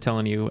Marvin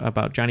telling you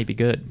about Johnny Be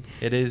Good.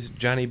 It is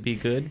Johnny Be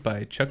Good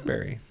by Chuck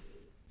Berry.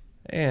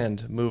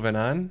 And moving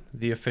on,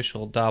 the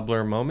official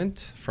Dobler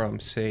moment from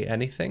Say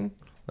Anything.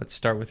 Let's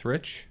start with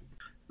Rich.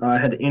 I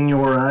had In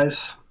Your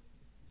Eyes.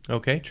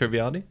 Okay,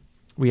 Triviality.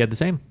 We had the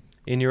same.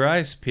 In Your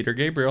Eyes, Peter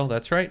Gabriel.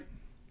 That's right.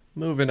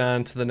 Moving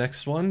on to the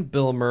next one,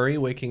 Bill Murray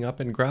waking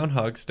up in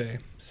Groundhog's Day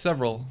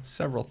several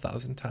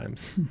thousand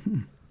times.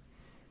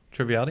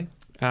 Triviality.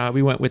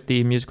 We went with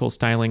the musical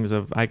stylings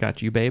of I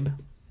Got You, Babe.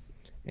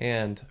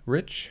 And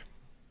Rich.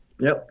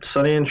 Yep,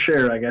 Sonny and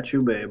Cher, I Got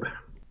You, Babe.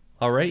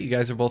 All right, you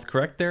guys are both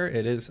correct there.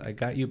 It is I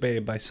Got You,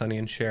 Babe by Sonny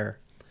and Cher.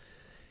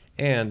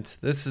 And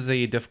this is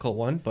a difficult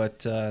one, but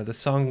the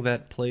song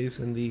that plays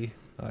in the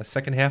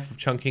second half of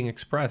Chungking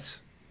Express.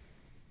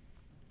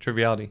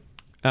 Triviality.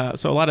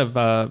 So a lot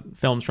of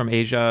films from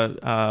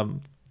Asia,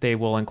 they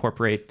will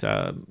incorporate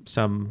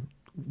some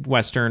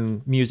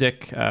Western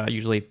music,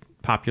 usually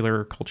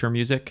popular culture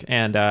music.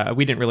 And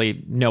we didn't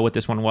really know what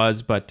this one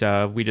was, but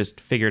we just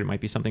figured it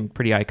might be something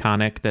pretty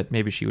iconic that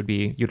maybe she would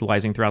be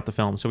utilizing throughout the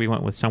film. So we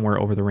went with Somewhere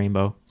Over the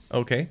Rainbow.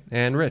 Okay.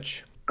 And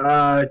Rich?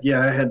 Yeah,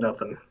 I had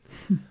nothing.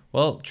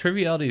 Well,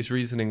 Triviality's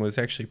reasoning was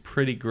actually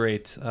pretty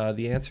great.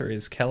 The answer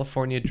is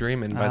California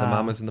Dreamin' by the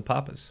Mamas and the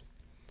Papas.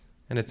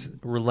 And it's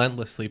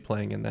relentlessly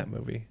playing in that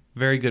movie.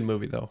 Very good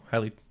movie, though.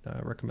 Highly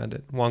recommend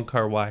it. Wong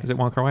Kar-wai. Is it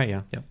Wong Kar-wai?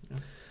 Yeah. Yep.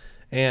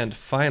 And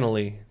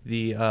finally,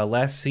 the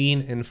last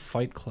scene in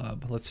Fight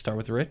Club. Let's start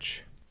with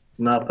Rich.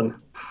 Nothing.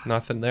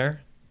 Nothing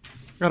there?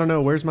 I don't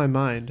know. Where's My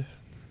Mind?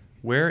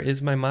 Where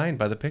Is My Mind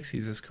by the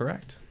Pixies is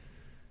correct.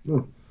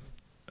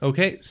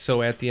 Okay,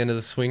 so at the end of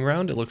the swing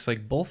round, it looks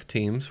like both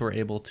teams were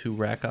able to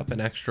rack up an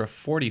extra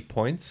 40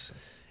 points.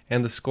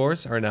 And the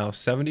scores are now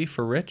 70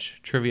 for Rich,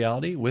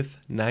 Triviality with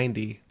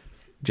 90.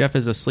 Jeff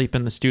is asleep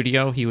in the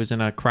studio. He was in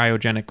a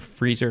cryogenic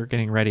freezer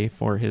getting ready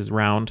for his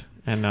round,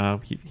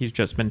 and he's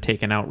just been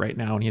taken out right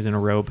now, and he's in a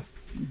robe.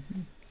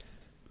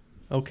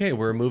 Okay,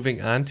 we're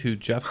moving on to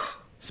Jeff's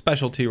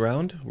specialty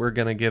round. We're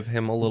going to give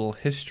him a little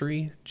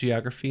history,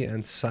 geography,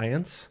 and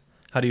science.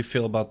 How do you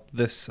feel about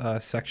this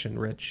section,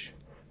 Rich?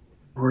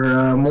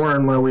 We're more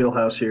in my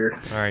wheelhouse here.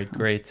 All right,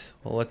 great.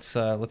 Well, let's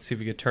see if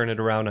we can turn it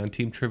around on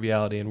Team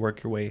Triviality and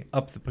work your way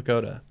up the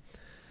pagoda.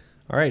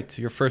 All right,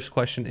 so your first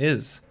question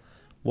is,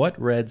 what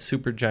red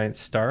supergiant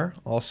star,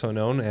 also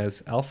known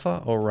as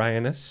Alpha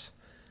Orionis,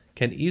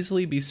 can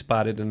easily be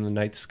spotted in the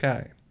night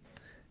sky?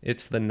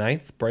 It's the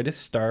 9th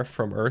brightest star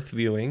from Earth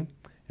viewing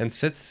and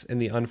sits in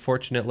the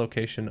unfortunate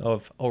location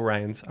of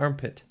Orion's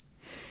armpit.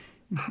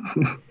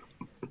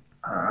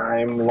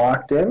 I'm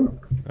locked in.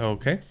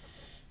 Okay.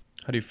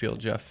 How do you feel,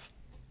 Jeff?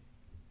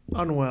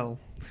 Unwell.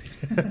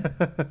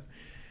 Do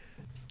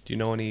you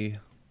know any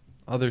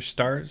other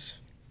stars?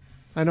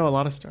 I know a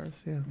lot of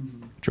stars, yeah.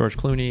 George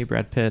Clooney,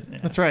 Brad Pitt. Yeah.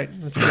 That's right.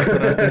 That's exactly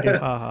what I was thinking.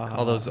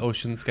 All those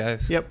Oceans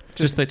guys? Yep.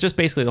 Just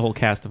basically the whole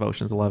cast of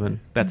Ocean's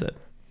 11. That's it.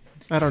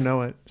 I don't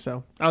know it,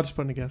 so I'll just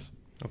put in a guess.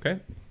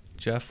 Okay.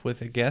 Jeff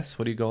with a guess.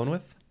 What are you going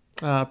with?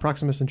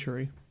 Proxima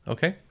Centauri.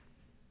 Okay.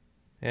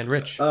 And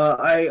Rich?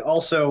 I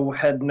also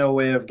had no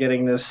way of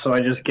getting this, so I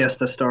just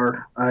guessed a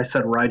star. I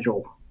said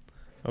Rigel.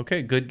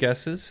 Okay, good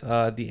guesses.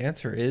 The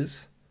answer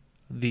is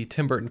the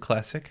Tim Burton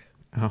classic,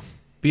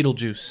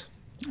 Beetlejuice.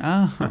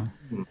 Oh.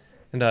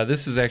 And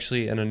this is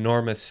actually an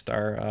enormous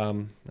star.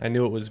 I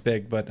knew it was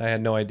big, but I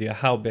had no idea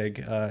how big.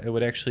 It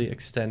would actually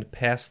extend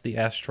past the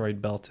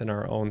asteroid belt in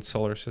our own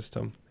solar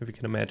system, if you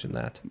can imagine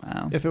that.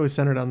 Wow. If it was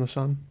centered on the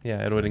sun.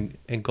 Yeah, it would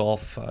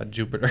engulf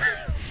Jupiter.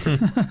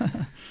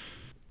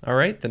 All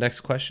right, the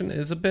next question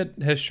is a bit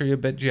history, a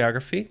bit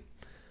geography.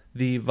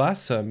 The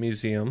Vasa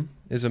Museum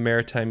is a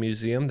maritime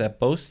museum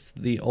that boasts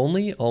the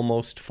only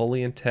almost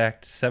fully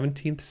intact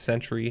 17th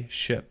century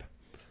ship.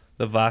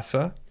 The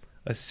Vasa,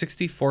 a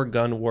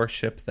 64-gun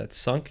warship that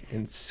sunk in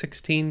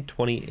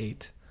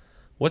 1628.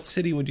 What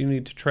city would you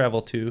need to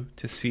travel to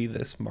see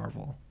this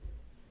marvel?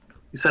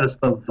 You said it's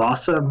the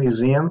Vasa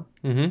Museum?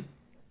 Mm-hmm.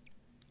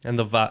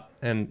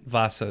 And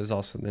Vasa is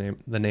also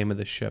the name of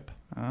the ship.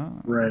 Oh.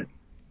 Right.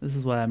 This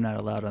is why I'm not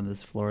allowed on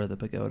this floor of the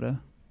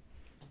pagoda.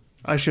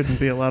 I shouldn't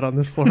be allowed on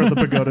this floor of the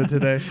pagoda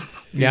today.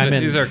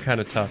 These are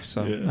kind of tough.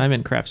 So I'm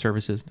in craft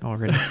services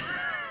already.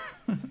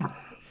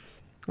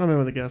 I'm in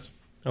with a guess.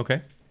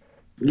 Okay.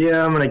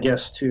 Yeah, I'm gonna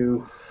guess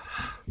too.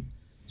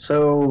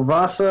 So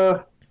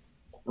Vasa,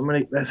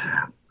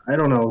 I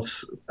don't know.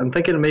 I'm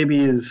thinking maybe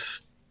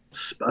is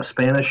a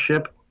Spanish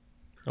ship.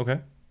 Okay.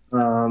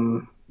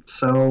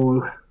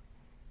 So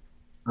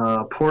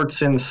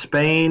ports in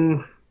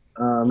Spain,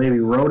 maybe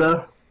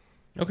Rota.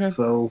 Okay.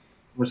 So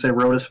we'll say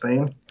Rota,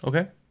 Spain.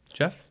 Okay.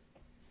 Jeff?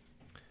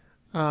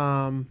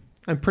 I'm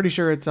pretty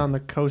sure it's on the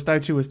coast. I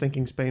too was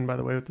thinking Spain, by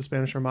the way, with the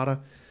Spanish Armada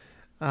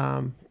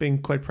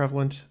being quite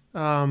prevalent.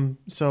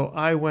 So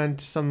I went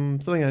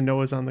something I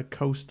know is on the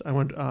coast. I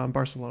went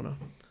Barcelona.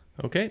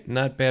 Okay,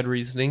 not bad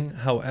reasoning.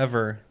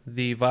 However,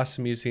 the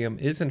Vasa Museum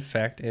is in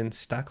fact in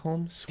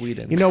Stockholm,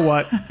 Sweden. You know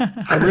what?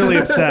 I'm really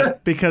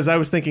upset because I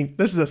was thinking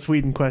this is a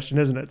Sweden question,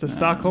 isn't it? It's a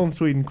Stockholm,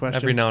 Sweden question.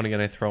 Every now and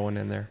again I throw one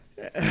in there.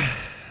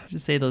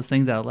 Just say those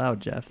things out loud,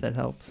 Jeff. That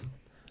helps.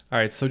 All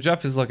right, so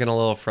Jeff is looking a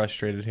little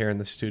frustrated here in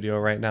the studio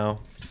right now.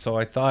 So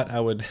I thought I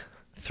would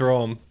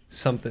throw him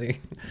something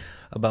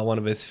about one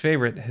of his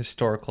favorite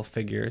historical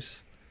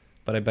figures,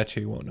 but I bet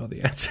you he won't know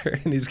the answer,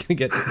 and he's going to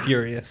get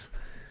furious.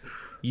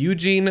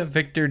 Eugene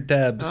Victor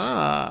Debs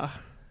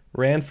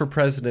ran for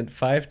president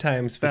 5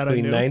 times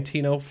between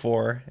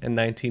 1904 and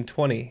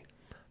 1920,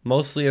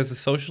 mostly as a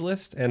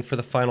socialist and for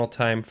the final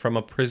time from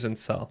a prison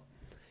cell.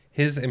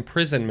 His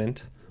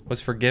imprisonment was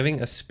for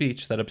giving a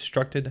speech that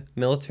obstructed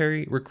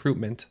military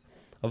recruitment,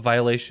 a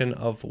violation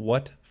of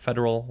what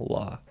federal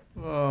law?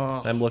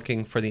 Oh. I'm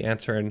looking for the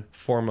answer in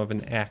form of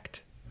an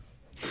act.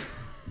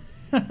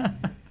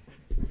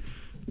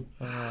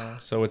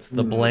 So it's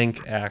the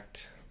blank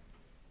act.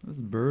 This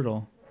is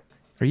brutal.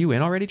 Are you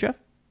in already, Jeff?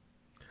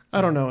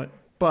 I don't know it,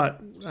 but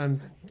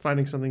I'm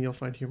finding something you'll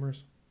find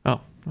humorous.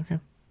 Oh, okay.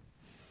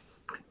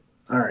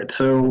 All right,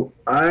 so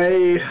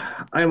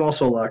I'm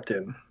also locked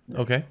in.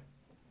 Okay.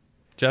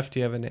 Jeff, do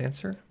you have an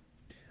answer?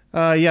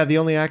 Yeah, the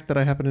only act that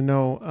I happen to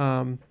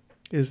know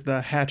is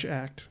the Hatch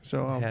Act.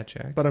 So, Hatch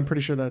Act. But I'm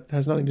pretty sure that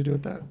has nothing to do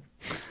with that.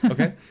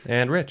 Okay.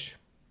 And Rich?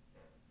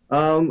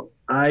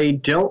 I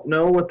don't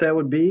know what that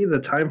would be. The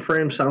time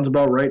frame sounds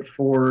about right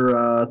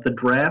for the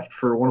draft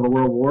for one of the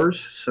world wars.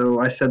 So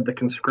I said the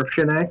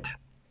Conscription Act.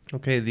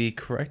 Okay, the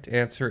correct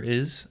answer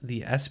is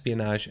the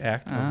Espionage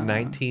Act of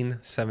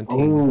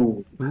 1917.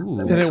 Ooh.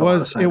 And it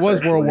was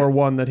World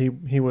War I that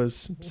he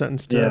was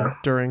sentenced to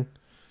during.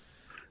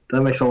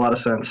 That makes a lot of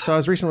sense. So I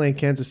was recently in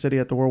Kansas City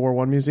at the World War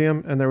I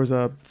Museum, and there was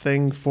a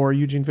thing for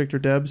Eugene Victor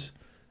Debs,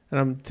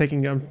 and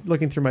I'm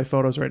looking through my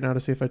photos right now to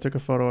see if I took a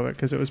photo of it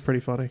because it was pretty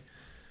funny.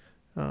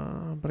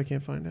 But I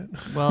can't find it.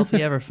 Well, if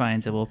he ever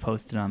finds it, we'll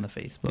post it on the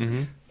Facebook.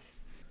 Mm-hmm.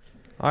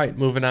 All right,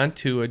 moving on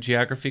to a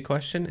geography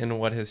question in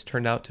what has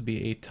turned out to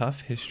be a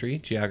tough history,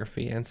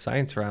 geography, and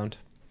science round.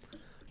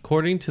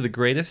 According to the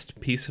greatest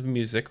piece of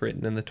music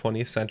written in the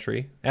 20th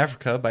century,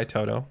 Africa by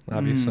Toto,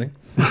 obviously,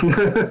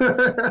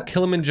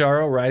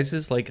 Kilimanjaro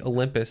rises like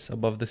Olympus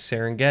above the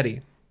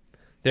Serengeti.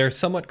 They are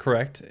somewhat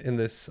correct in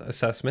this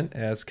assessment,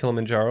 as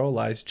Kilimanjaro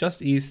lies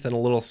just east and a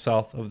little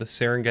south of the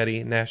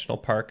Serengeti National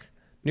Park,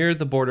 near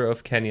the border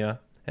of Kenya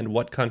and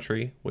what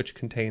country, which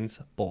contains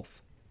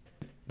both?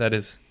 That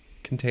is,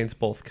 contains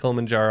both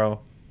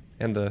Kilimanjaro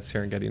and the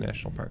Serengeti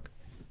National Park.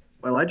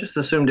 Well, I just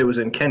assumed it was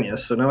in Kenya,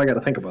 so now I got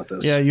to think about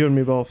this. Yeah, you and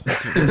me both.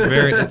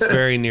 It's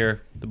very near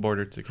the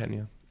border to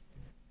Kenya.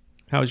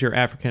 How's your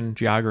African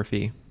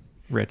geography,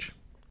 Rich?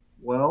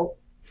 Well,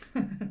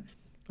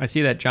 I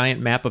see that giant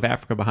map of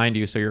Africa behind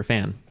you, so you're a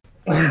fan.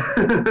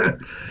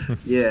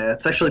 Yeah,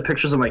 it's actually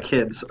pictures of my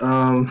kids.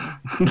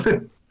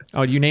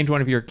 Oh, you named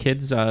one of your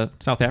kids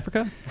South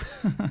Africa?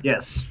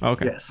 Yes.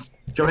 Okay. Yes.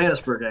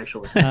 Johannesburg,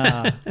 actually.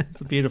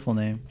 It's a beautiful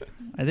name.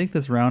 I think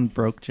this round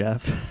broke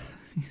Jeff.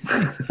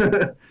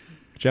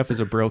 Jeff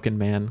is a broken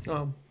man.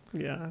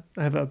 Yeah,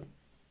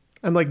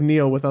 I'm like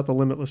Neil without the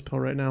Limitless pill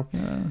right now.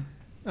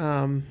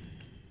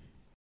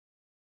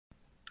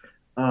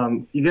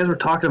 You guys were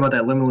talking about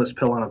that Limitless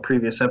pill on a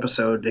previous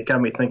episode. It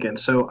got me thinking.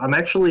 So I'm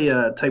actually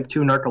type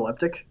 2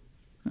 narcoleptic.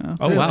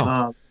 Oh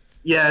wow.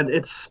 Yeah,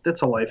 it's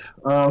a life.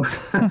 But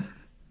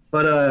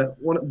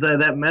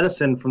that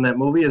medicine from that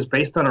movie is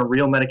based on a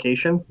real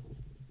medication.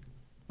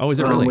 Oh, is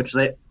it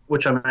really?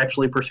 Which I'm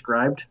actually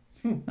prescribed.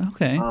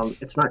 Okay.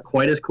 It's not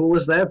quite as cool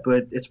as that,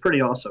 but it's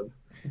pretty awesome.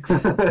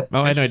 Oh,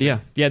 I had no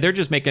idea. Yeah, they're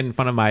just making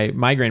fun of my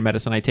migraine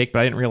medicine I take, but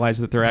I didn't realize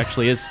that there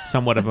actually is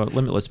somewhat of a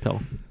Limitless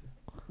pill.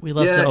 We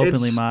love to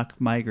openly mock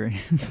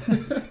migraines.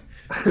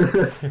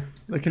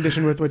 The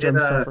condition with which I'm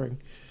suffering.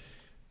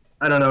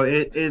 I don't know.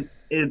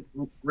 It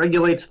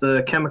regulates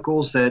the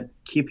chemicals that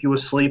keep you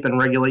asleep and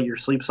regulate your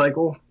sleep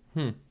cycle,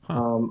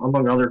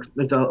 among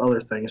other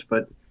things.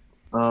 But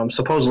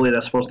supposedly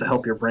that's supposed to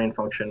help your brain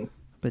function.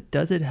 But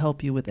does it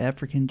help you with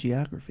African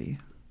geography?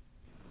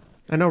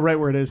 I know right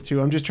where it is,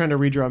 too. I'm just trying to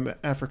redraw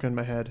Africa in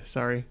my head.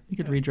 Sorry. You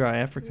could redraw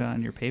Africa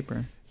on your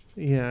paper.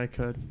 Yeah, I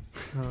could.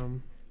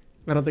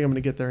 I don't think I'm going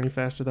to get there any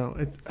faster, though.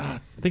 I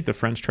think the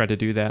French tried to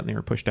do that, and they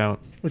were pushed out.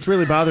 It's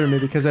really bothering me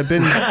because I've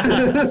been...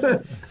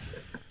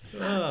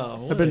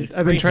 I've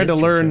been trying to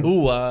learn...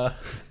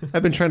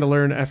 I've been trying to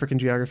learn African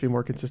geography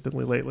more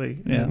consistently lately.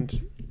 Yeah.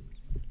 And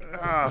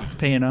it's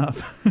paying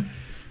off.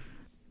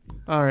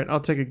 All right, I'll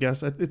take a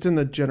guess. It's in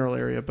the general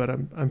area, but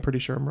I'm pretty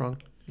sure I'm wrong.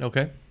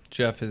 Okay.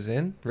 Jeff is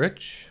in.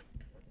 Rich?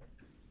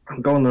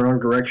 I'm going the wrong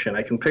direction.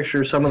 I can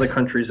picture some of the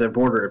countries that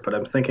border it, but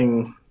I'm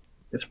thinking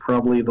it's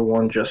probably the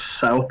one just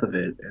south of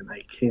it, and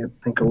I can't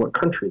think of what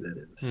country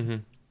that is. Mm-hmm.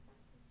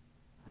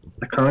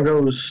 The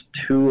Congo's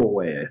 2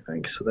 away, I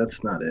think, so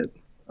that's not it.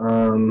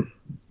 I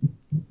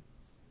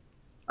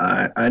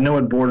know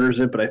it borders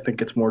it, but I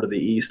think it's more to the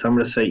east. I'm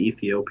going to say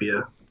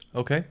Ethiopia.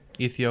 Okay.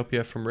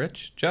 Ethiopia from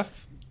Rich.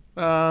 Jeff?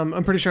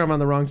 I'm pretty sure I'm on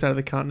the wrong side of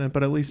the continent,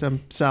 but at least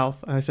I'm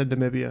south. I said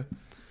Namibia.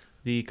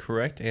 The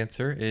correct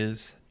answer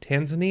is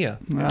Tanzania.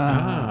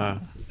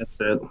 That's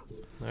it. All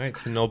right,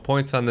 so no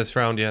points on this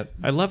round yet.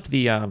 I loved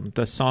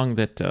the song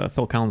that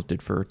Phil Collins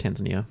did for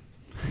Tanzania.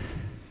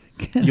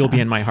 You'll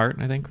Be in My Heart,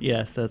 I think.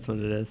 Yes, that's what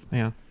it is.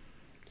 Yeah.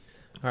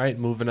 All right,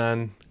 moving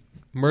on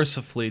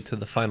mercifully to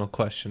the final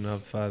question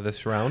of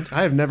this round.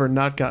 I have never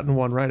not gotten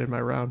one right in my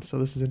round, so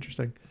this is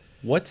interesting.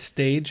 What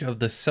stage of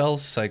the cell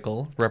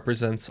cycle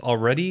represents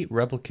already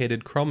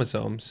replicated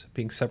chromosomes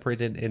being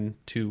separated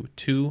into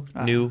 2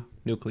 new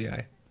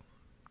nuclei?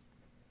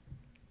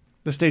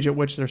 The stage at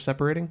which they're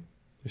separating?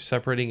 They're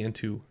separating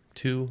into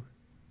 2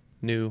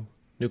 new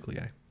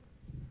nuclei.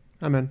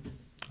 I'm in.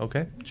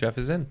 Okay, Jeff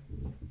is in.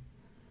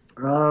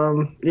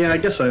 Yeah, I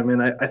guess I'm in.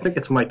 I think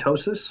it's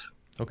mitosis.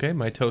 Okay,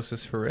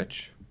 mitosis for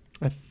Rich.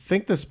 I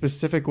think the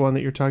specific one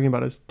that you're talking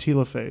about is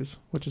telophase,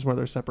 which is where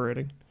they're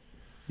separating.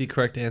 The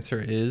correct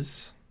answer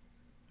is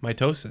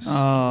mitosis.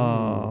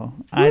 Oh,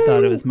 I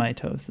thought it was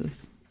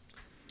mitosis.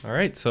 All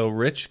right, so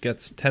Rich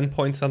gets 10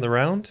 points on the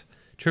round.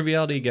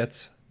 Triviality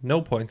gets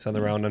no points on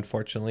the round,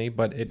 unfortunately,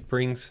 but it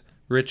brings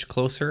Rich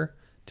closer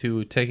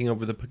to taking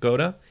over the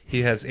pagoda.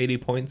 He has 80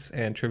 points,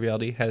 and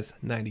Triviality has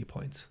 90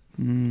 points.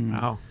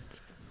 Wow. It's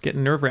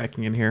getting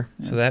nerve-wracking in here.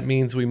 So that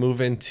means we move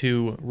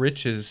into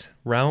Rich's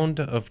round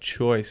of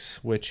choice,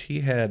 which he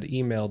had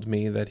emailed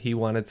me that he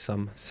wanted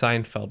some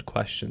Seinfeld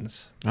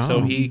questions.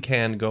 So he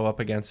can go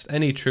up against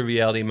any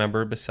Triviality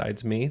member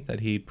besides me that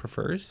he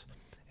prefers.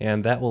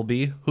 And that will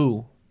be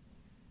who?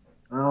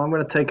 I'm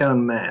going to take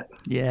on Matt.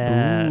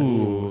 Yes.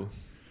 Ooh.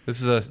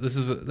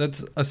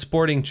 That's a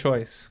sporting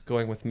choice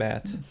going with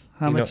Matt.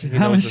 How much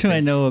do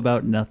I know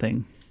about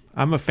nothing?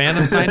 I'm a fan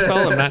of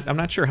Seinfeld. I'm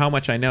not sure how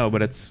much I know,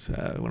 but it's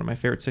one of my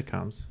favorite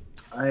sitcoms.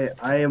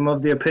 I am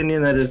of the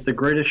opinion that it's the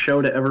greatest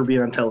show to ever be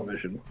on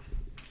television.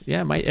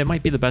 Yeah, it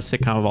might be the best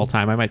sitcom of all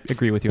time. I might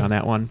agree with you on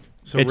that one.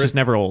 So it's just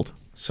never old.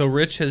 So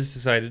Rich has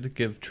decided to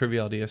give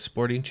Triviality a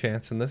sporting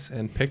chance in this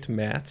and picked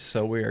Matt.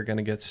 So we are going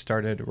to get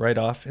started right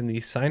off in the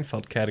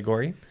Seinfeld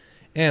category.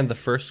 And the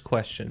first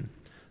question.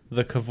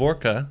 The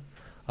Kavorka,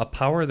 a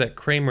power that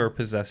Kramer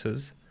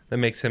possesses that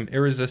makes him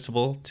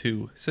irresistible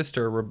to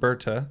Sister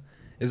Roberta,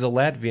 is a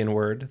Latvian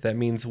word that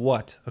means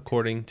what,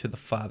 according to the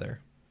father?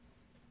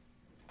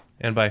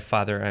 And by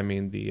father, I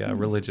mean the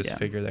religious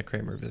figure that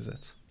Kramer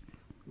visits.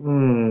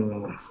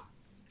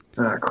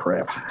 Ah,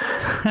 crap.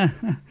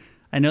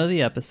 I know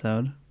the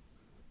episode.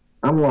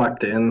 I'm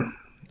locked in.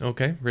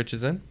 Okay, Rich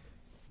is in.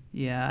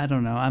 Yeah, I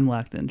don't know. I'm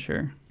locked in,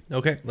 sure.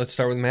 Okay, let's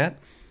start with Matt.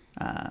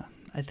 I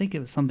think it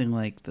was something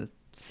like the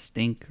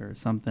stink or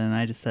something.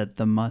 I just said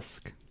the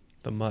musk.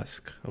 The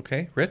musk.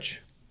 Okay,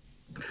 Rich?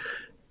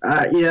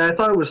 Yeah, I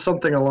thought it was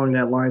something along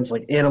that lines,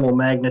 like animal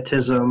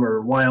magnetism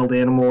or wild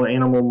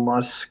animal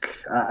musk.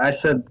 I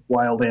said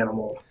wild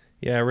animal.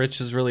 Yeah,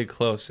 Rich is really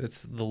close.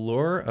 It's the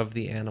lure of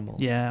the animal.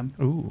 Yeah.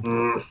 Ooh.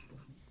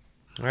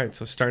 All right,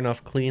 so starting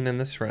off clean in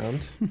this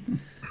round.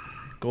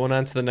 Going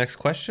on to the next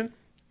question.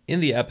 In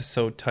the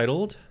episode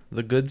titled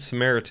The Good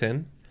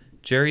Samaritan,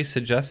 Jerry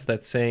suggests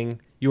that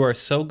saying, "You are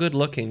so good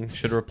looking"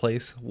 should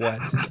replace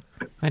what?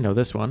 I know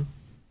this one.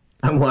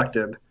 I'm locked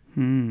in.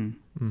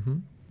 Mm-hmm.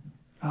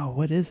 Oh,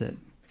 what is it?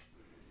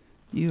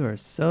 You are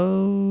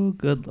so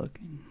good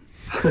looking.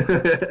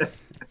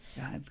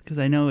 God, because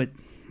I know it.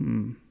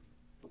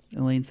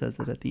 Elaine says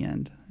it at the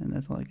end, and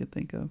that's all I could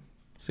think of.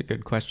 It's a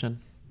good question.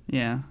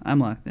 Yeah, I'm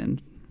locked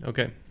in.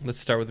 Okay, let's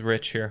start with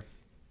Rich here.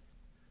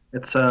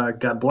 It's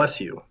God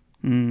bless you.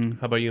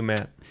 How about you,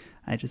 Matt?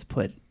 I just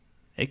put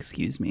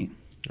excuse me.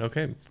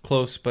 Okay,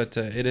 close, but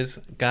it is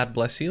God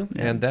bless you,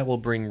 and that will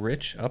bring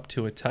Rich up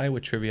to a tie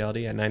with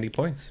Triviality at 90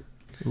 points.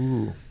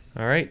 Ooh.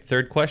 All right,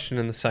 third question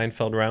in the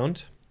Seinfeld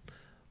round.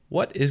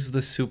 What is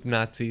the Soup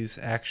Nazi's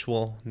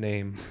actual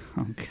name?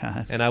 Oh,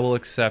 God. And I will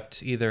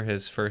accept either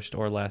his first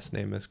or last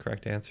name as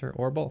correct answer,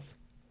 or both.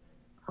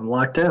 I'm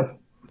locked in.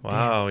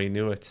 Wow, you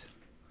knew it.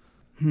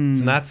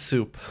 It's not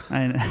soup.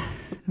 I know.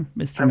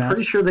 Mr. I'm Matt.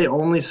 pretty sure they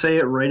only say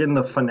it right in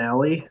the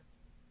finale.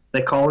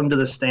 They call him to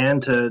the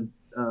stand to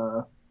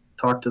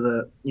talk to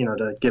the,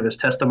 to give his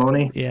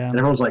testimony. Yeah. And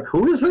everyone's like,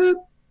 who is that?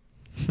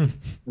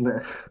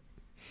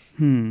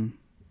 I'm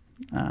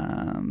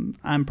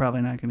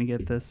probably not going to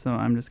get this, so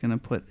I'm just going to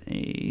put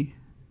a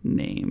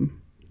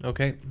name.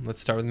 Okay,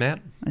 let's start with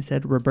Matt. I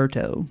said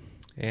Roberto.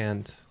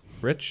 And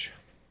Rich?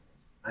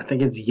 I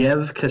think it's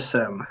Yev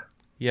Kasem.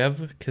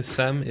 Yev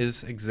Kasem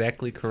is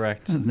exactly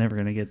correct. I was never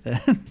going to get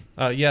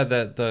that. Yeah,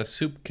 the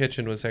soup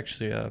kitchen was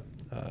actually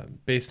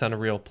based on a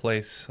real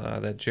place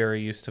that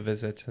Jerry used to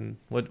visit. And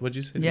what'd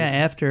you say? Yeah,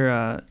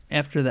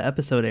 after the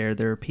episode aired,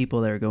 there were people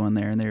that were going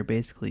there, and they were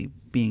basically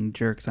being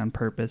jerks on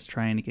purpose,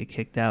 trying to get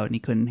kicked out, and he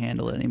couldn't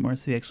handle it anymore,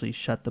 so he actually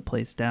shut the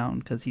place down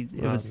because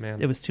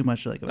it was too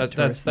much like a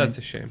tourist that's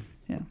thing. a shame.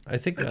 Yeah, I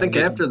think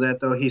after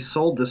that though, he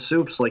sold the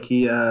soups, like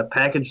he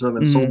packaged them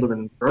and sold them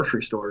in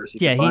grocery stores. You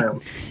could buy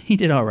them. He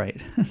did all right.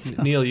 So.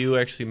 Neil, you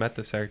actually met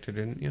this actor,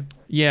 didn't you?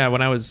 Yeah,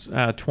 when I was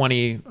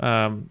 20,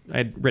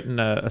 I'd written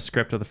a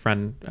script with a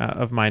friend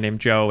of mine named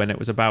Joe, and it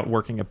was about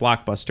working at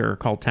Blockbuster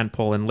called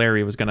Tentpole, and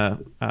Larry was going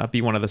to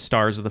be one of the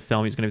stars of the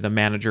film. He's going to be the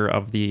manager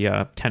of the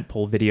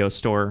Tentpole video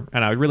store,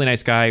 and a really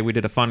nice guy. We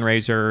did a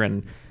fundraiser,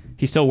 and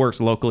he still works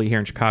locally here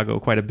in Chicago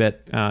quite a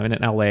bit, and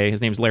in LA.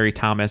 His name's Larry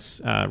Thomas.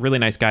 Really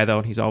nice guy,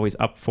 though. He's always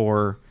up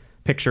for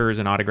pictures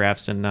and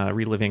autographs and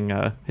reliving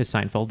his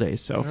Seinfeld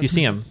days. So if you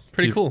see him...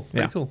 Pretty cool.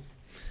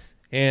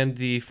 And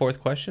the fourth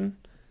question,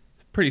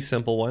 pretty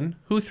simple one.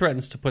 Who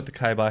threatens to put the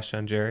kibosh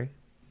on Jerry?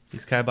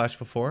 He's kiboshed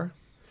before.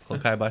 He'll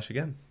kibosh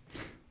again.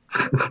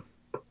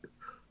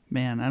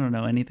 Man, I don't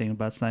know anything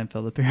about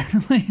Seinfeld,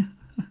 apparently.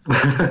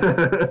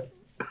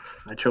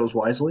 I chose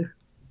wisely.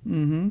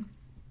 Mm-hmm.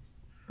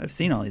 I've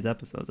seen all these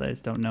episodes. I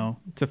just don't know.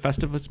 It's a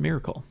Festivus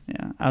miracle.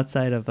 Yeah,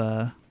 outside of,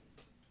 I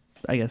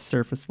guess,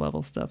 surface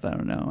level stuff, I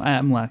don't know.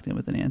 I'm locked in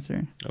with an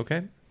answer.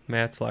 Okay,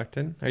 Matt's locked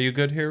in. Are you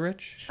good here,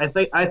 Rich? I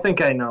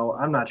think I know.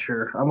 I'm not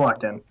sure. I'm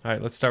locked in. All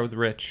right, let's start with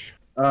Rich.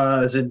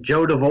 Is it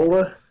Joe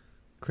Davola?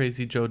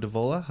 Crazy Joe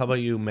Davola. How about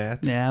you,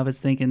 Matt? Yeah, I was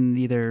thinking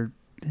either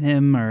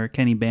him or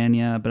Kenny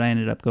Bania, but I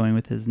ended up going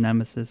with his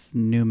nemesis,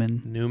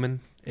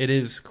 Newman. It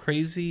is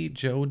Crazy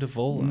Joe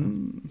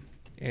Davola.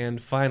 And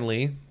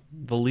finally,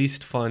 the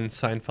least fun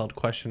Seinfeld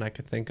question I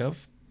could think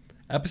of.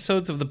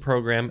 Episodes of the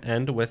program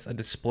end with a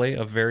display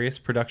of various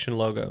production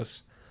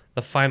logos.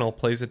 The final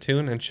plays a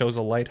tune and shows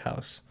a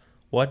lighthouse.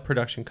 What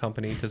production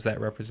company does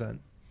that represent?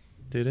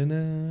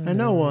 I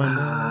know one.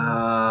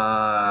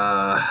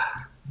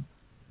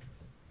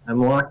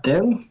 I'm locked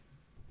in.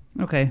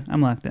 Okay,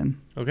 I'm locked in.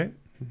 Okay,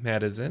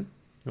 Matt is in.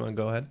 You want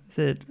to go ahead? Is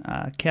it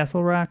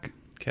Castle Rock?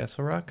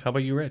 Castle Rock. How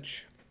about you,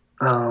 Rich?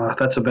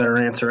 That's a better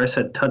answer. I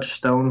said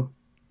Touchstone.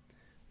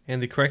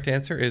 And the correct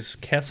answer is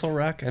Castle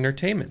Rock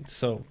Entertainment.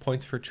 So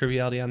points for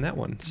triviality on that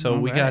one. So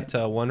we got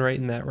one right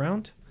in that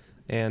round.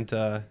 And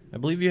I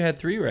believe you had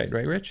 3 right,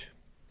 Rich?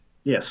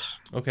 Yes.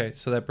 Okay,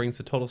 so that brings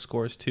the total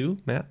scores to,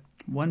 Matt?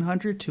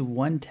 100 to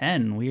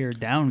 110. We are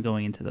down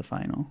going into the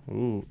final.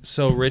 Ooh.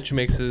 So Rich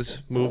makes his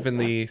move in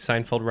the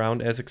Seinfeld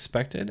round as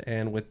expected.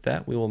 And with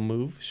that, we will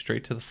move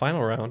straight to the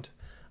final round.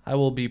 I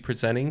will be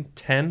presenting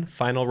 10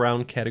 final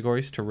round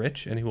categories to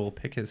Rich, and he will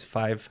pick his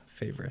 5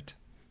 favorite.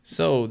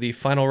 So the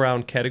final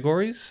round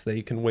categories that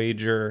you can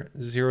wager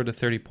 0 to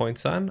 30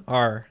 points on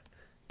are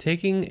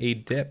taking a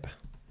dip,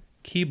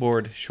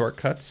 keyboard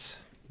shortcuts,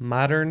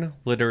 modern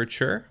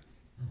literature,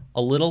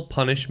 a little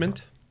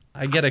punishment,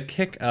 I get a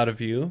kick out of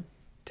you,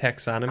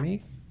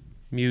 taxonomy,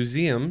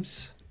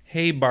 museums,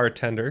 hey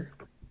bartender,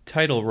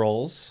 title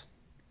roles,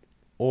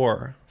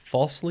 or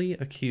falsely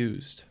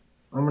accused.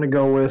 I'm going to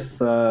go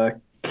with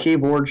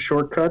keyboard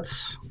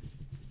shortcuts,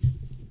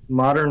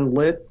 modern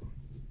lit,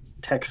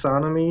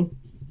 taxonomy,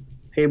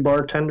 hey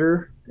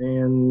bartender,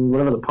 and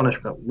whatever the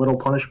punishment, little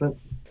punishment.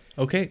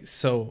 Okay,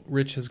 so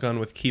Rich has gone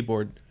with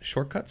keyboard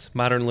shortcuts,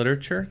 modern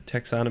literature,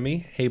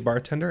 taxonomy, hey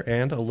bartender,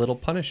 and a little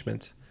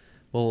punishment.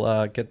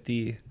 We'll get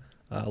the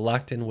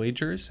locked-in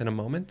wagers in a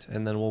moment,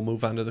 and then we'll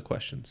move on to the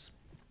questions.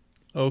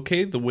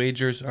 Okay, the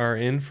wagers are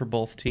in for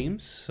both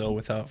teams, so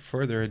without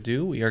further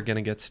ado, we are going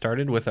to get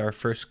started with our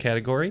first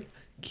category,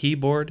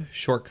 keyboard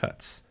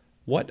shortcuts.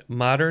 What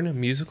modern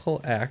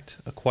musical act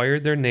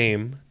acquired their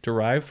name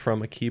derived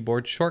from a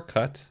keyboard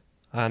shortcut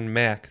on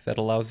Mac that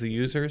allows the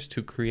users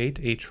to create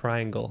a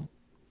triangle?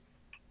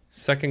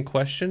 Second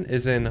question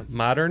is in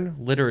modern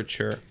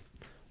literature.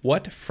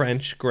 What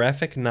French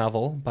graphic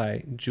novel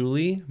by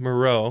Julie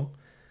Moreau,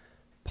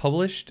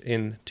 published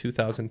in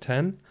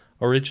 2010,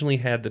 originally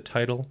had the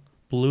title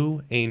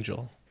Blue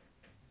Angel?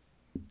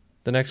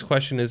 The next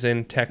question is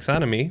in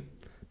taxonomy.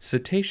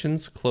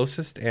 Cetacean's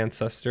closest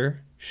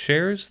ancestor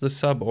shares the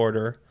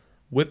suborder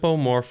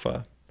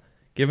Whippomorpha.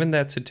 Given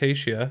that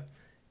Cetacea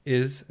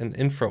is an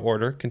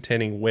infraorder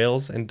containing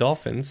whales and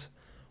dolphins,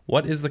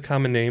 what is the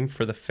common name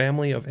for the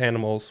family of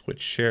animals which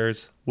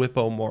shares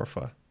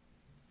Whippomorpha?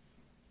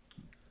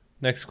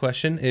 Next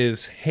question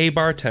is, hey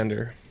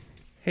bartender.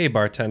 Hey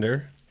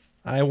bartender,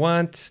 I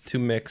want to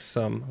mix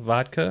some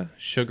vodka,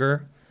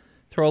 sugar,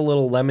 throw a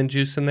little lemon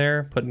juice in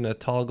there, put in a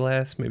tall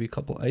glass, maybe a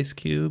couple ice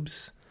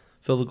cubes,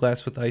 fill the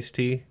glass with iced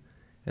tea,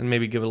 and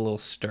maybe give it a little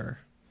stir.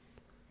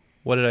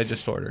 What did I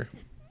just order?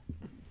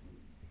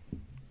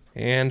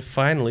 And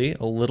finally,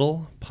 a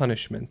little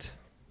punishment.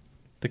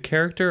 The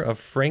character of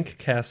Frank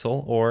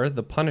Castle, or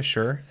the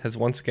Punisher, has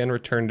once again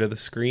returned to the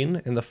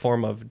screen in the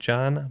form of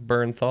John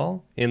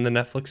Bernthal in the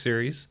Netflix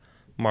series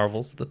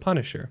Marvel's The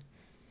Punisher.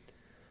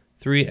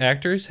 3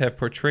 actors have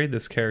portrayed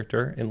this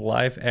character in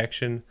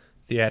live-action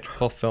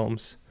theatrical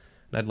films,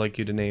 and I'd like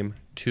you to name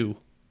 2.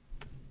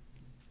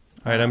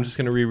 All right, I'm just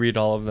going to reread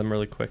all of them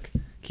really quick.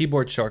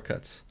 Keyboard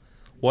shortcuts.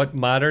 What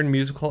modern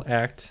musical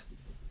act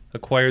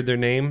acquired their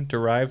name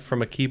derived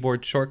from a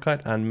keyboard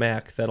shortcut on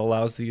Mac that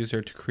allows the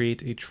user to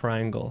create a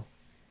triangle?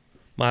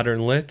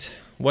 Modern lit.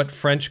 What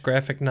French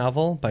graphic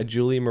novel by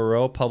Julie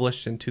Moreau,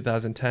 published in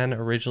 2010,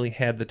 originally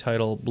had the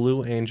title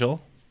Blue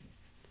Angel?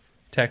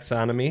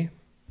 Taxonomy.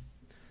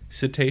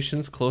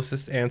 Cetacean's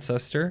closest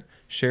ancestor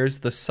shares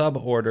the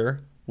suborder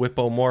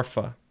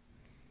Whippomorpha.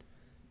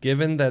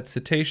 Given that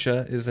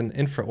Cetacea is an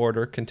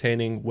infraorder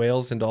containing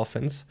whales and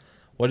dolphins,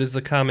 what is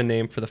the common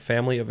name for the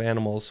family of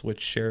animals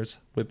which shares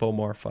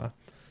Whippomorpha?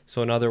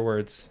 So in other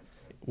words,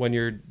 when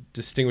you're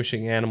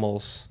distinguishing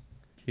animals,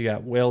 you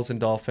got whales and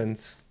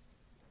dolphins,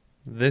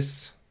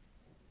 this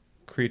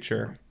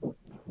creature,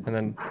 and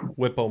then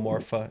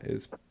Whippomorpha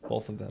is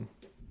both of them.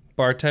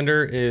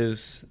 Bartender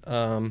is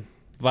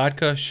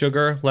vodka,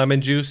 sugar,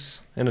 lemon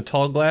juice in a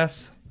tall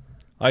glass,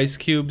 ice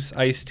cubes,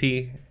 iced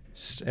tea,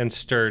 and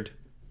stirred.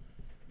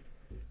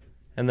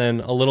 And then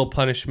a little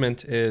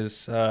punishment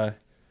is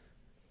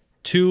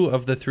 2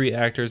 of the 3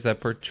 actors that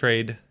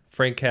portrayed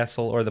Frank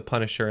Castle or the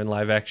Punisher in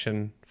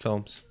live-action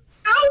films.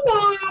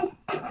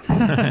 Is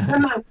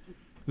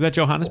that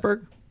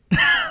Johannesburg?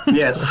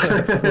 Yes.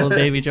 Little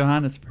baby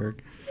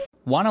Johannesburg.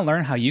 Want to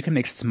learn how you can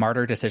make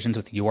smarter decisions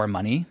with your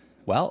money?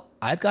 Well,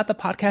 I've got the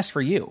podcast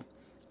for you.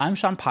 I'm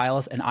Sean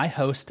Piles, and I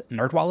host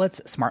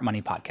NerdWallet's Smart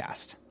Money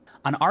Podcast.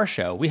 On our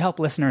show, we help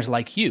listeners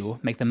like you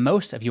make the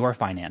most of your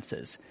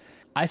finances.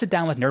 I sit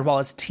down with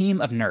NerdWallet's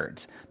team of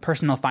nerds,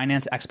 personal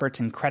finance experts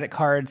in credit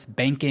cards,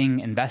 banking,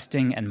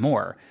 investing, and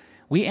more.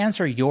 We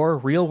answer your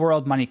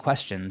real-world money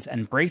questions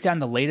and break down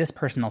the latest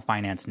personal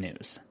finance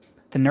news.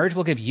 The nerds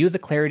will give you the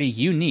clarity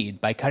you need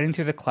by cutting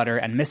through the clutter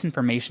and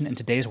misinformation in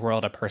today's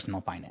world of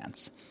personal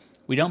finance.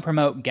 We don't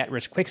promote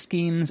get-rich-quick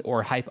schemes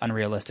or hype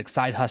unrealistic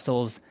side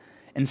hustles.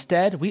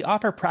 Instead, we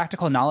offer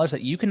practical knowledge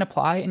that you can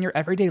apply in your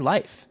everyday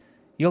life.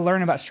 You'll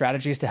learn about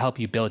strategies to help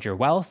you build your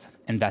wealth,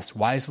 invest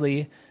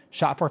wisely,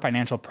 shop for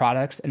financial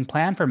products, and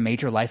plan for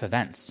major life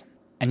events.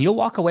 And you'll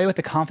walk away with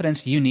the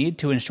confidence you need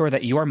to ensure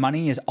that your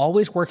money is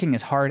always working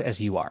as hard as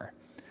you are.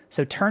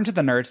 So turn to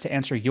the nerds to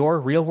answer your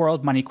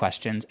real-world money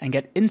questions and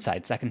get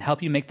insights that can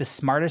help you make the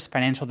smartest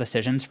financial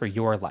decisions for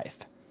your life.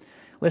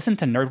 Listen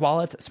to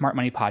NerdWallet's Smart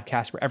Money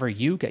Podcast wherever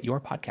you get your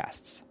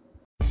podcasts.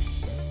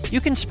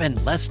 You can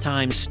spend less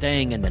time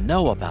staying in the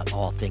know about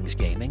all things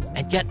gaming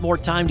and get more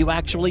time to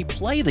actually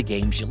play the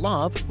games you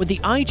love with the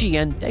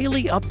IGN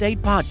Daily Update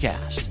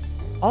podcast.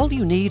 All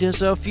you need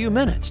is a few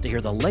minutes to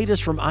hear the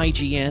latest from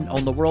IGN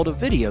on the world of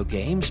video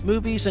games,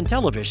 movies, and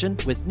television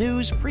with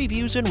news,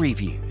 previews, and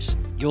reviews.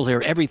 You'll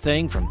hear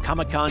everything from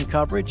Comic-Con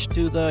coverage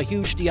to the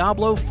huge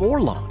Diablo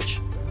 4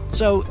 launch.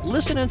 So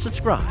listen and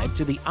subscribe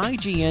to the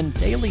IGN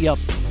Daily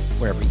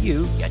Update wherever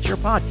you get your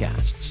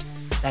podcasts.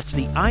 That's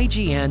the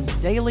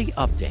IGN Daily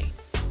Update,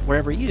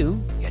 wherever you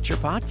get your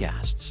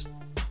podcasts.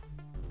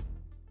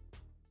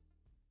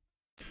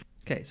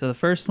 Okay, so the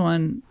first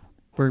one,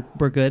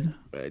 we're good.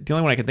 The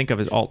only one I can think of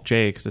is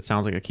Alt-J because it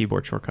sounds like a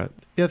keyboard shortcut.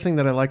 The other thing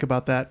that I like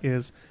about that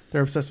is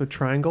they're obsessed with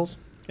triangles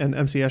and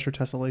MC Escher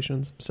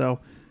tessellations. So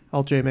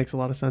Alt-J makes a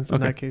lot of sense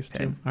in that case,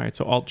 too. All right,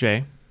 so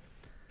Alt-J.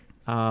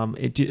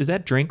 Is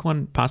that drink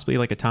one possibly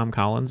like a Tom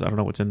Collins? I don't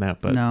know what's in that,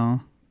 but...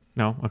 No.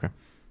 No? Okay.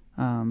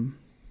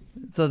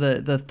 So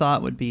the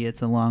thought would be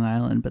it's a Long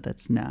Island, but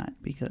that's not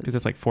because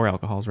it's like 4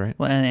 alcohols, right?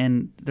 Well,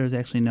 and there's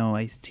actually no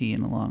iced tea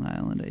in a Long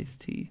Island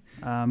iced tea.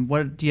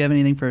 What do you have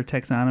anything for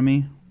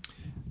taxonomy?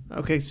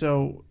 Okay,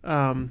 so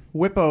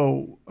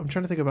Whippo, I'm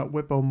trying to think about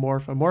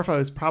Whippomorpha. Morpha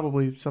is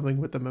probably something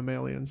with the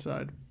mammalian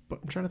side, but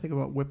I'm trying to think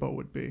about what Whippo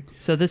would be.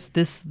 So this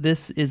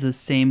is the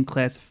same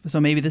class. So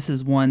maybe this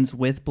is ones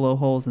with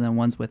blowholes and then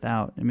ones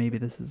without, and maybe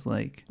this is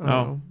like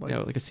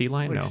like a sea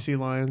lion. Like no, sea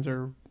lions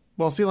or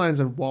sea lions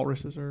and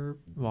walruses are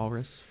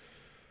walrus.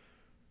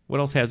 What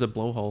else has a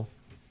blowhole?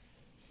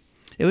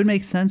 It would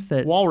make sense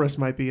that walrus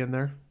might be in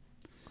there.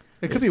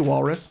 It could be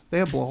walrus. They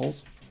have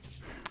blowholes.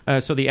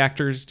 So the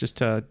actors, just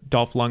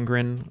Dolph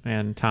Lundgren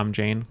and Tom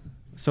Jane.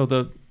 So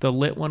the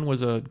lit one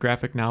was a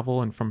graphic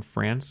novel and from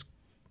France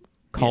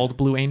called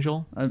Blue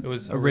Angel. It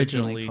was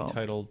originally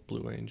titled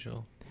Blue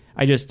Angel.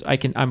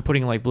 I'm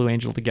putting like Blue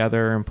Angel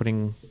together and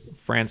putting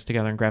France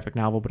together in graphic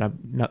novel, but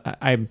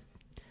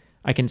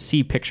I can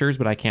see pictures,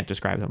 but I can't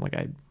describe them.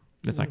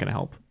 That's not going to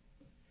help.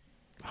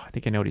 Oh, I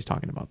think I know what he's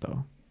talking about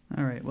though.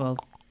 All right, well,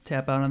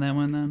 tap out on that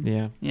one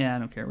then. Yeah, I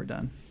don't care. We're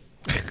done.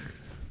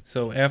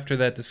 So after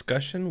that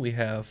discussion, we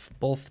have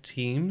both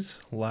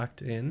teams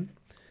locked in,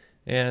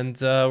 and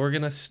we're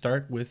going to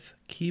start with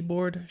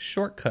keyboard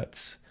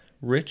shortcuts.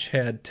 Rich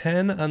had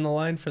 10 on the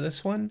line for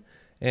this one,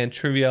 and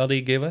Triviality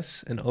gave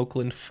us an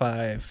Oakland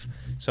 5.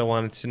 So I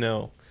wanted to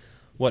know,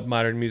 What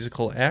modern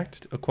musical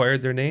act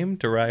acquired their name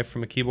derived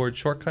from a keyboard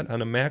shortcut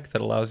on a Mac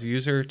that allows a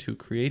user to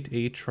create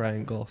a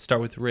triangle?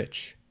 Start with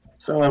Rich.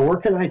 So I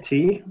work in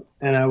IT,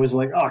 and I was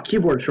like,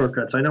 keyboard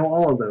shortcuts. I know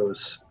all of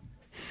those.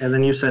 And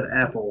then you said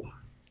Apple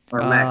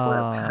or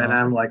MacLib, and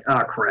I'm like,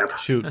 crap.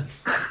 Shoot.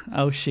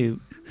 Oh, shoot.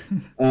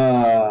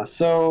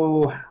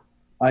 So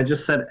I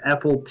just said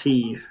Apple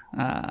T.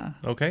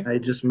 Okay. I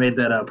just made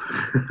that up.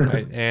 All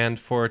right, and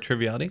for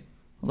triviality?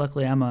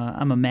 Luckily, I'm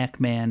a Mac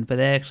man, but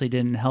that actually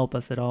didn't help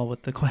us at all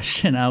with the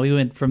question. We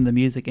went from the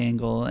music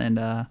angle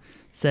and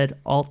said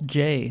Alt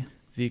J.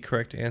 The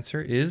correct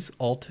answer is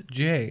Alt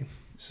J.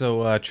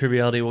 So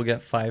triviality will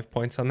get 5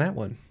 points on that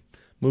one.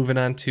 Moving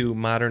on to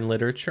modern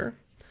literature.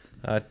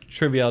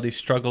 Triviality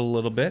struggled a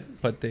little bit,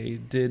 but they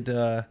did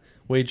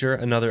wager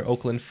another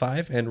Oakland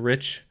 5, and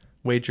Rich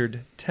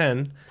wagered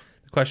 10.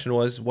 The question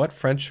was, what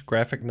French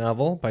graphic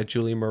novel by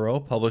Julie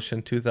Moreau, published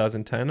in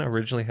 2010,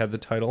 originally had the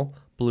title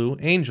Blue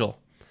Angel?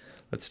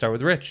 Let's start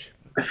with Rich.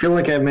 I feel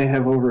like I may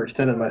have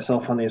overextended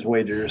myself on these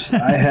wagers.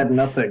 I had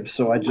nothing,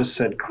 so I just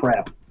said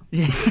crap.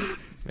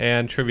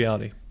 And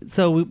triviality.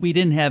 So we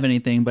didn't have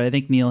anything, but I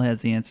think Neil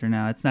has the answer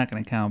now. It's not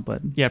going to count,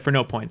 but Yeah, for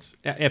no points.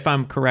 If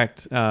I'm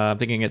correct, I'm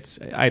thinking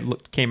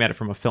came at it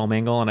from a film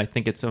angle, and I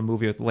think it's a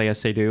movie with Léa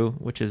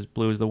Seydoux, which is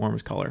Blue is the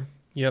Warmest Color.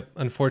 Yep.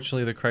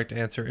 Unfortunately, the correct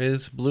answer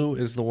is blue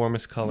is the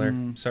warmest color.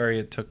 Sorry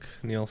it took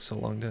Neil so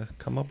long to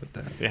come up with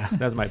that. Yeah,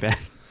 that's my bad.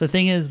 The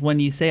thing is,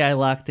 when you say I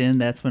locked in,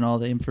 that's when all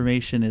the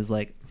information is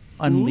like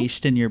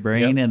unleashed in your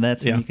brain, and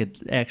that's when you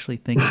could actually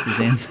think of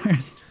these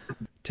answers.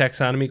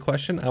 Taxonomy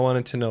question. I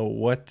wanted to know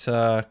what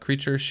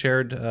creatures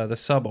shared the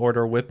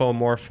suborder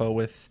Whippomorpha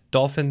with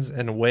dolphins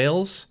and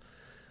whales.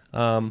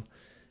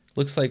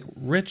 Looks like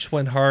Rich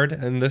went hard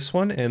in this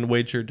one and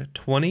wagered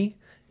 20,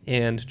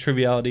 and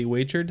Triviality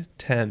wagered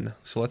 10.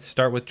 So let's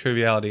start with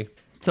Triviality.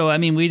 So I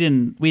mean, we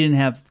didn't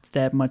have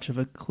that much of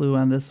a clue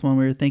on this one.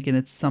 We were thinking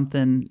it had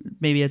something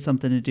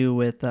to do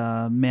with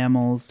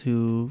mammals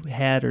who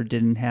had or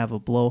didn't have a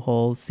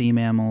blowhole, sea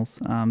mammals.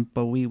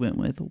 But we went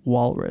with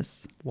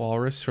walrus.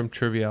 Walrus from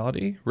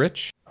Triviality.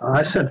 Rich?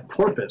 I said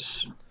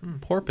porpoise.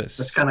 Porpoise.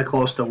 That's kind of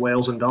close to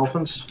whales and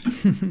dolphins.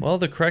 Well,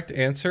 the correct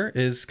answer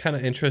is kind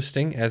of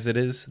interesting, as it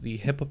is the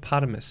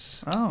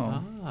hippopotamus.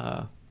 Oh.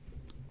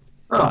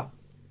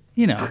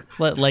 You know,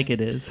 like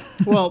it is.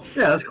 Well,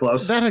 yeah, that's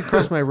close. That had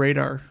crossed my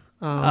radar.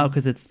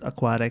 Because it's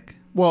aquatic.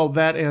 Well,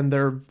 that and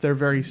they're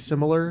very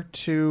similar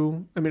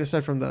to. I mean,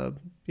 aside from the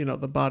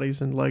bodies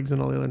and legs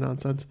and all the other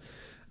nonsense,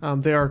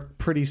 they are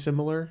pretty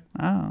similar.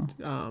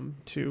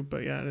 To,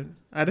 but yeah,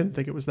 I didn't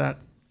think it was that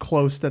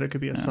close that it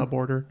could be a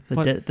suborder.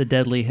 The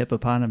deadly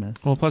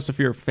hippopotamus. Well, plus if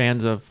you're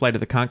fans of Flight of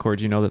the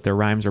Conchords, you know that their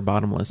rhymes are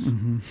bottomless.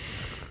 Mm-hmm.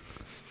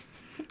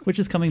 Which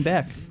is coming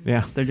back.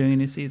 Yeah, they're doing a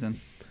new season.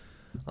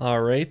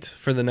 All right,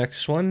 for the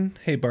next one,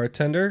 hey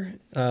bartender,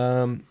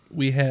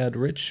 we had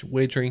Rich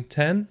wagering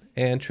 10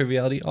 and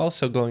Triviality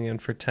also going in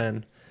for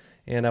 10.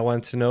 And I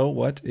wanted to know,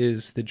 what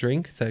is the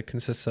drink that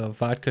consists of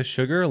vodka,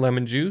 sugar,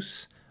 lemon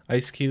juice,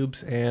 ice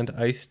cubes, and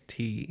iced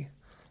tea?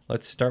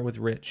 Let's start with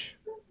Rich.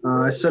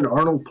 I said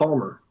Arnold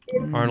Palmer.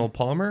 Arnold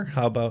Palmer.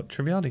 How about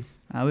Triviality?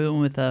 We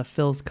went with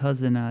Phil's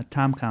cousin,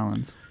 Tom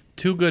Collins.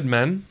 Two good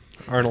men,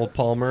 Arnold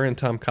Palmer and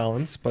Tom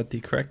Collins, but the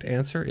correct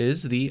answer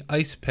is the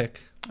Ice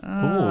Pick. Ooh,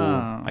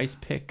 Ice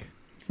Pick.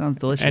 Sounds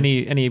delicious.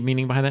 Any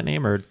meaning behind that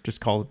name, or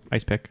just called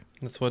Ice Pick?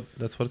 That's what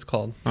it's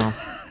called. Oh.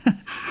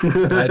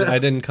 I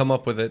didn't come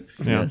up with it.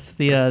 Yeah. Yes,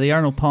 the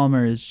Arnold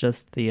Palmer is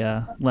just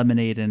the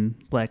lemonade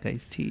and black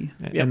iced tea.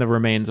 And the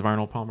remains of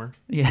Arnold Palmer.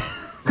 Yeah.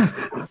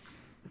 I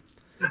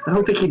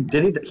don't think he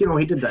did. He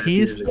did that a few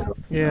years ago.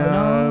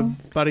 Yeah,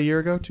 about a year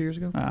ago, 2 years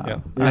ago.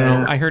 Yeah. I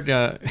don't know. I heard.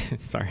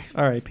 Sorry.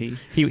 R.I.P.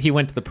 He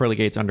went to the pearly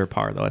gates under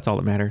par, though. That's all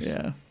that matters.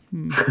 Yeah.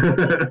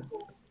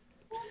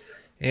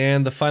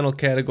 And the final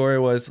category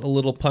was a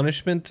little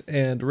punishment,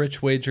 and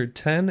Rich wagered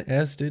 10,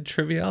 as did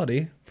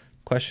Triviality.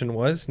 Question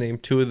was, name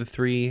two of the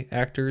three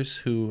actors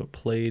who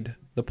played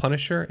the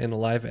Punisher in a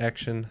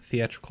live-action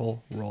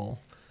theatrical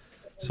role.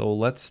 So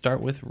let's start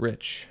with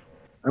Rich.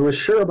 I was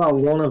sure about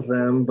one of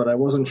them, but I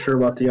wasn't sure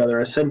about the other.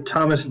 I said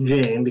Thomas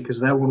Jane, because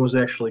that one was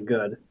actually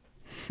good.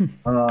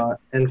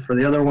 And for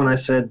the other one, I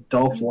said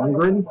Dolph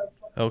Lundgren.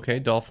 Okay,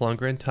 Dolph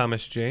Lundgren,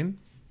 Thomas Jane.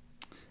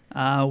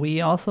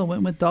 We also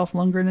went with Dolph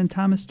Lundgren and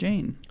Thomas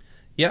Jane.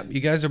 Yep, you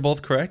guys are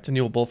both correct, and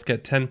you'll both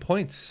get 10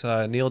 points.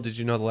 Neil, did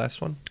you know the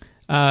last one?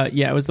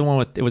 Yeah, it was the one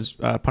with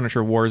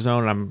Punisher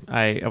Warzone. And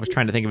I was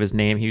trying to think of his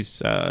name.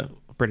 He's a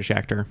British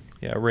actor.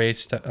 Yeah, Ray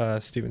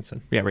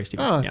Stevenson. Yeah, Ray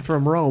Stevenson. Yeah.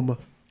 From Rome.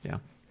 Yeah.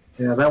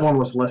 Yeah, that one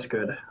was less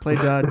good. Played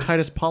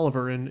Titus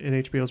Polliver in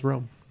HBO's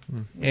Rome.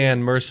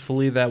 And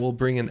mercifully, that will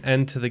bring an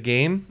end to the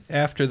game.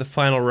 After the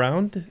final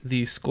round,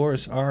 the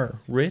scores are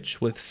Rich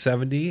with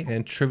 70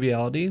 and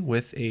Triviality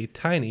with a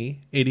tiny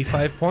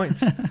 85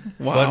 points.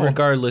 Wow. But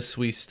regardless,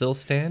 we still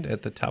stand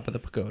at the top of the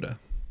pagoda.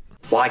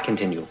 Why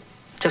continue?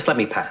 Just let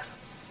me pass.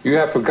 You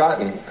have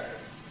forgotten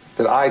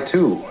that I,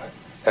 too,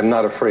 am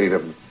not afraid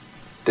of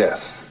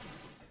death.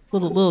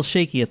 little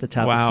shaky at the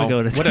top Wow, of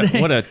Pagoda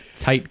today. what a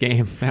tight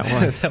game that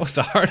was. That was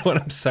a hard one.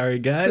 I'm sorry,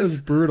 guys. It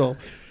was brutal.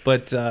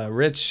 But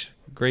Rich,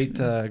 great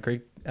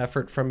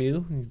effort from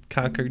you. You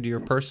conquered your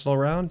personal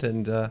round,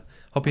 and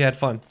hope you had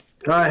fun.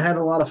 I had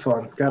a lot of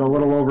fun. Got a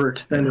little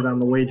overextended on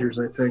the wagers,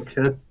 I think.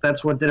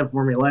 That's what did it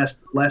for me last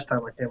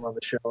time I came on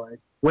the show. I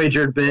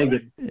wagered big.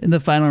 And In the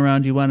final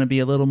round, you want to be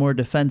a little more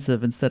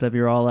defensive instead of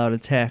your all-out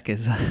attack.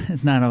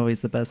 Is not always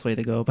the best way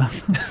to go about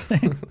those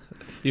things.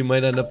 You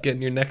might end up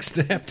getting your neck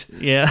snapped.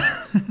 Yeah.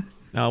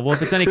 Well,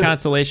 if it's any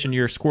consolation,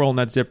 your squirrel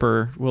nut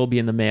zipper will be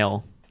in the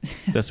mail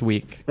this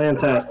week.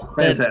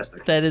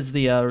 Fantastic. That is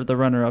the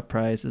runner-up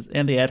prize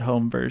and the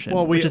at-home version.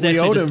 Well, we which is actually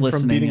owed just him from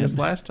listening beating in. us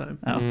last time.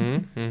 Oh.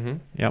 Mm-hmm.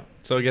 Yep.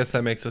 So I guess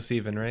that makes us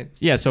even, right?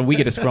 Yeah, so we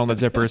get a squirrel nut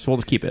zipper, so we'll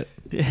just keep it.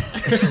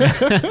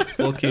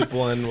 We'll keep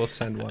one. We'll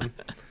send one.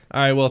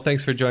 All right. Well,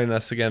 thanks for joining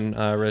us again,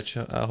 Rich.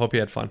 I hope you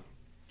had fun.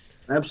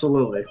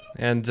 Absolutely.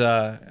 And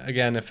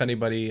again, if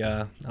anybody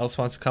else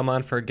wants to come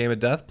on for a game of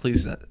death,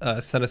 please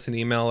send us an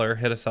email or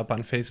hit us up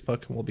on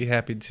Facebook, and we'll be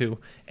happy to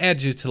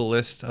add you to the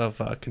list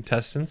of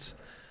contestants.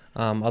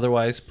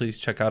 Otherwise, please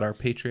check out our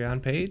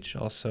Patreon page,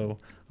 also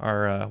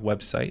our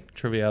website,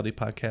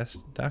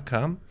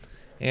 trivialitypodcast.com,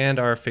 and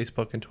our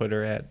Facebook and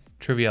Twitter at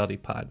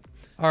trivialitypod.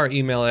 Our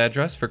email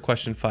address for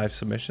question 5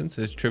 submissions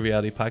is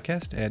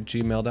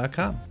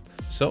trivialitypodcast@gmail.com.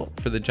 So,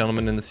 for the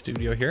gentleman in the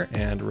studio here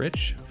and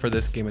Rich for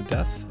this game of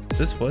death,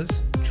 this was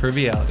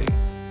Triviality.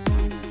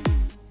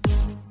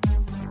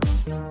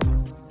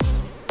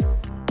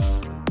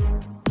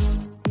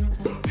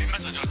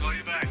 Message, I'll call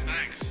you back.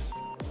 Thanks.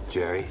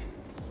 Jerry,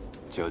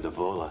 Joe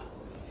Davola.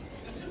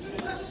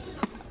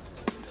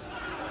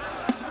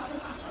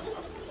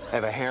 I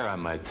have a hair on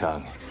my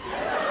tongue.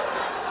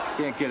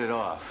 Can't get it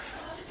off.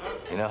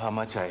 You know how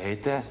much I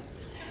hate that?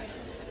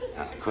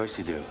 Of course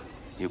you do.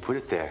 You put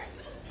it there.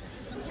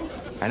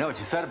 I know what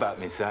you said about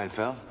me,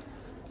 Seinfeld.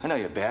 I know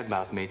you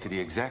badmouthed me to the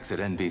execs at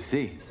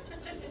NBC.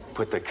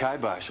 Put the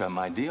kibosh on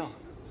my deal.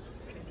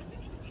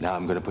 Now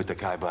I'm gonna put the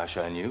kibosh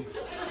on you.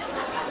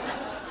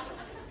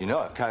 You know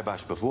I've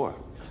kiboshed before.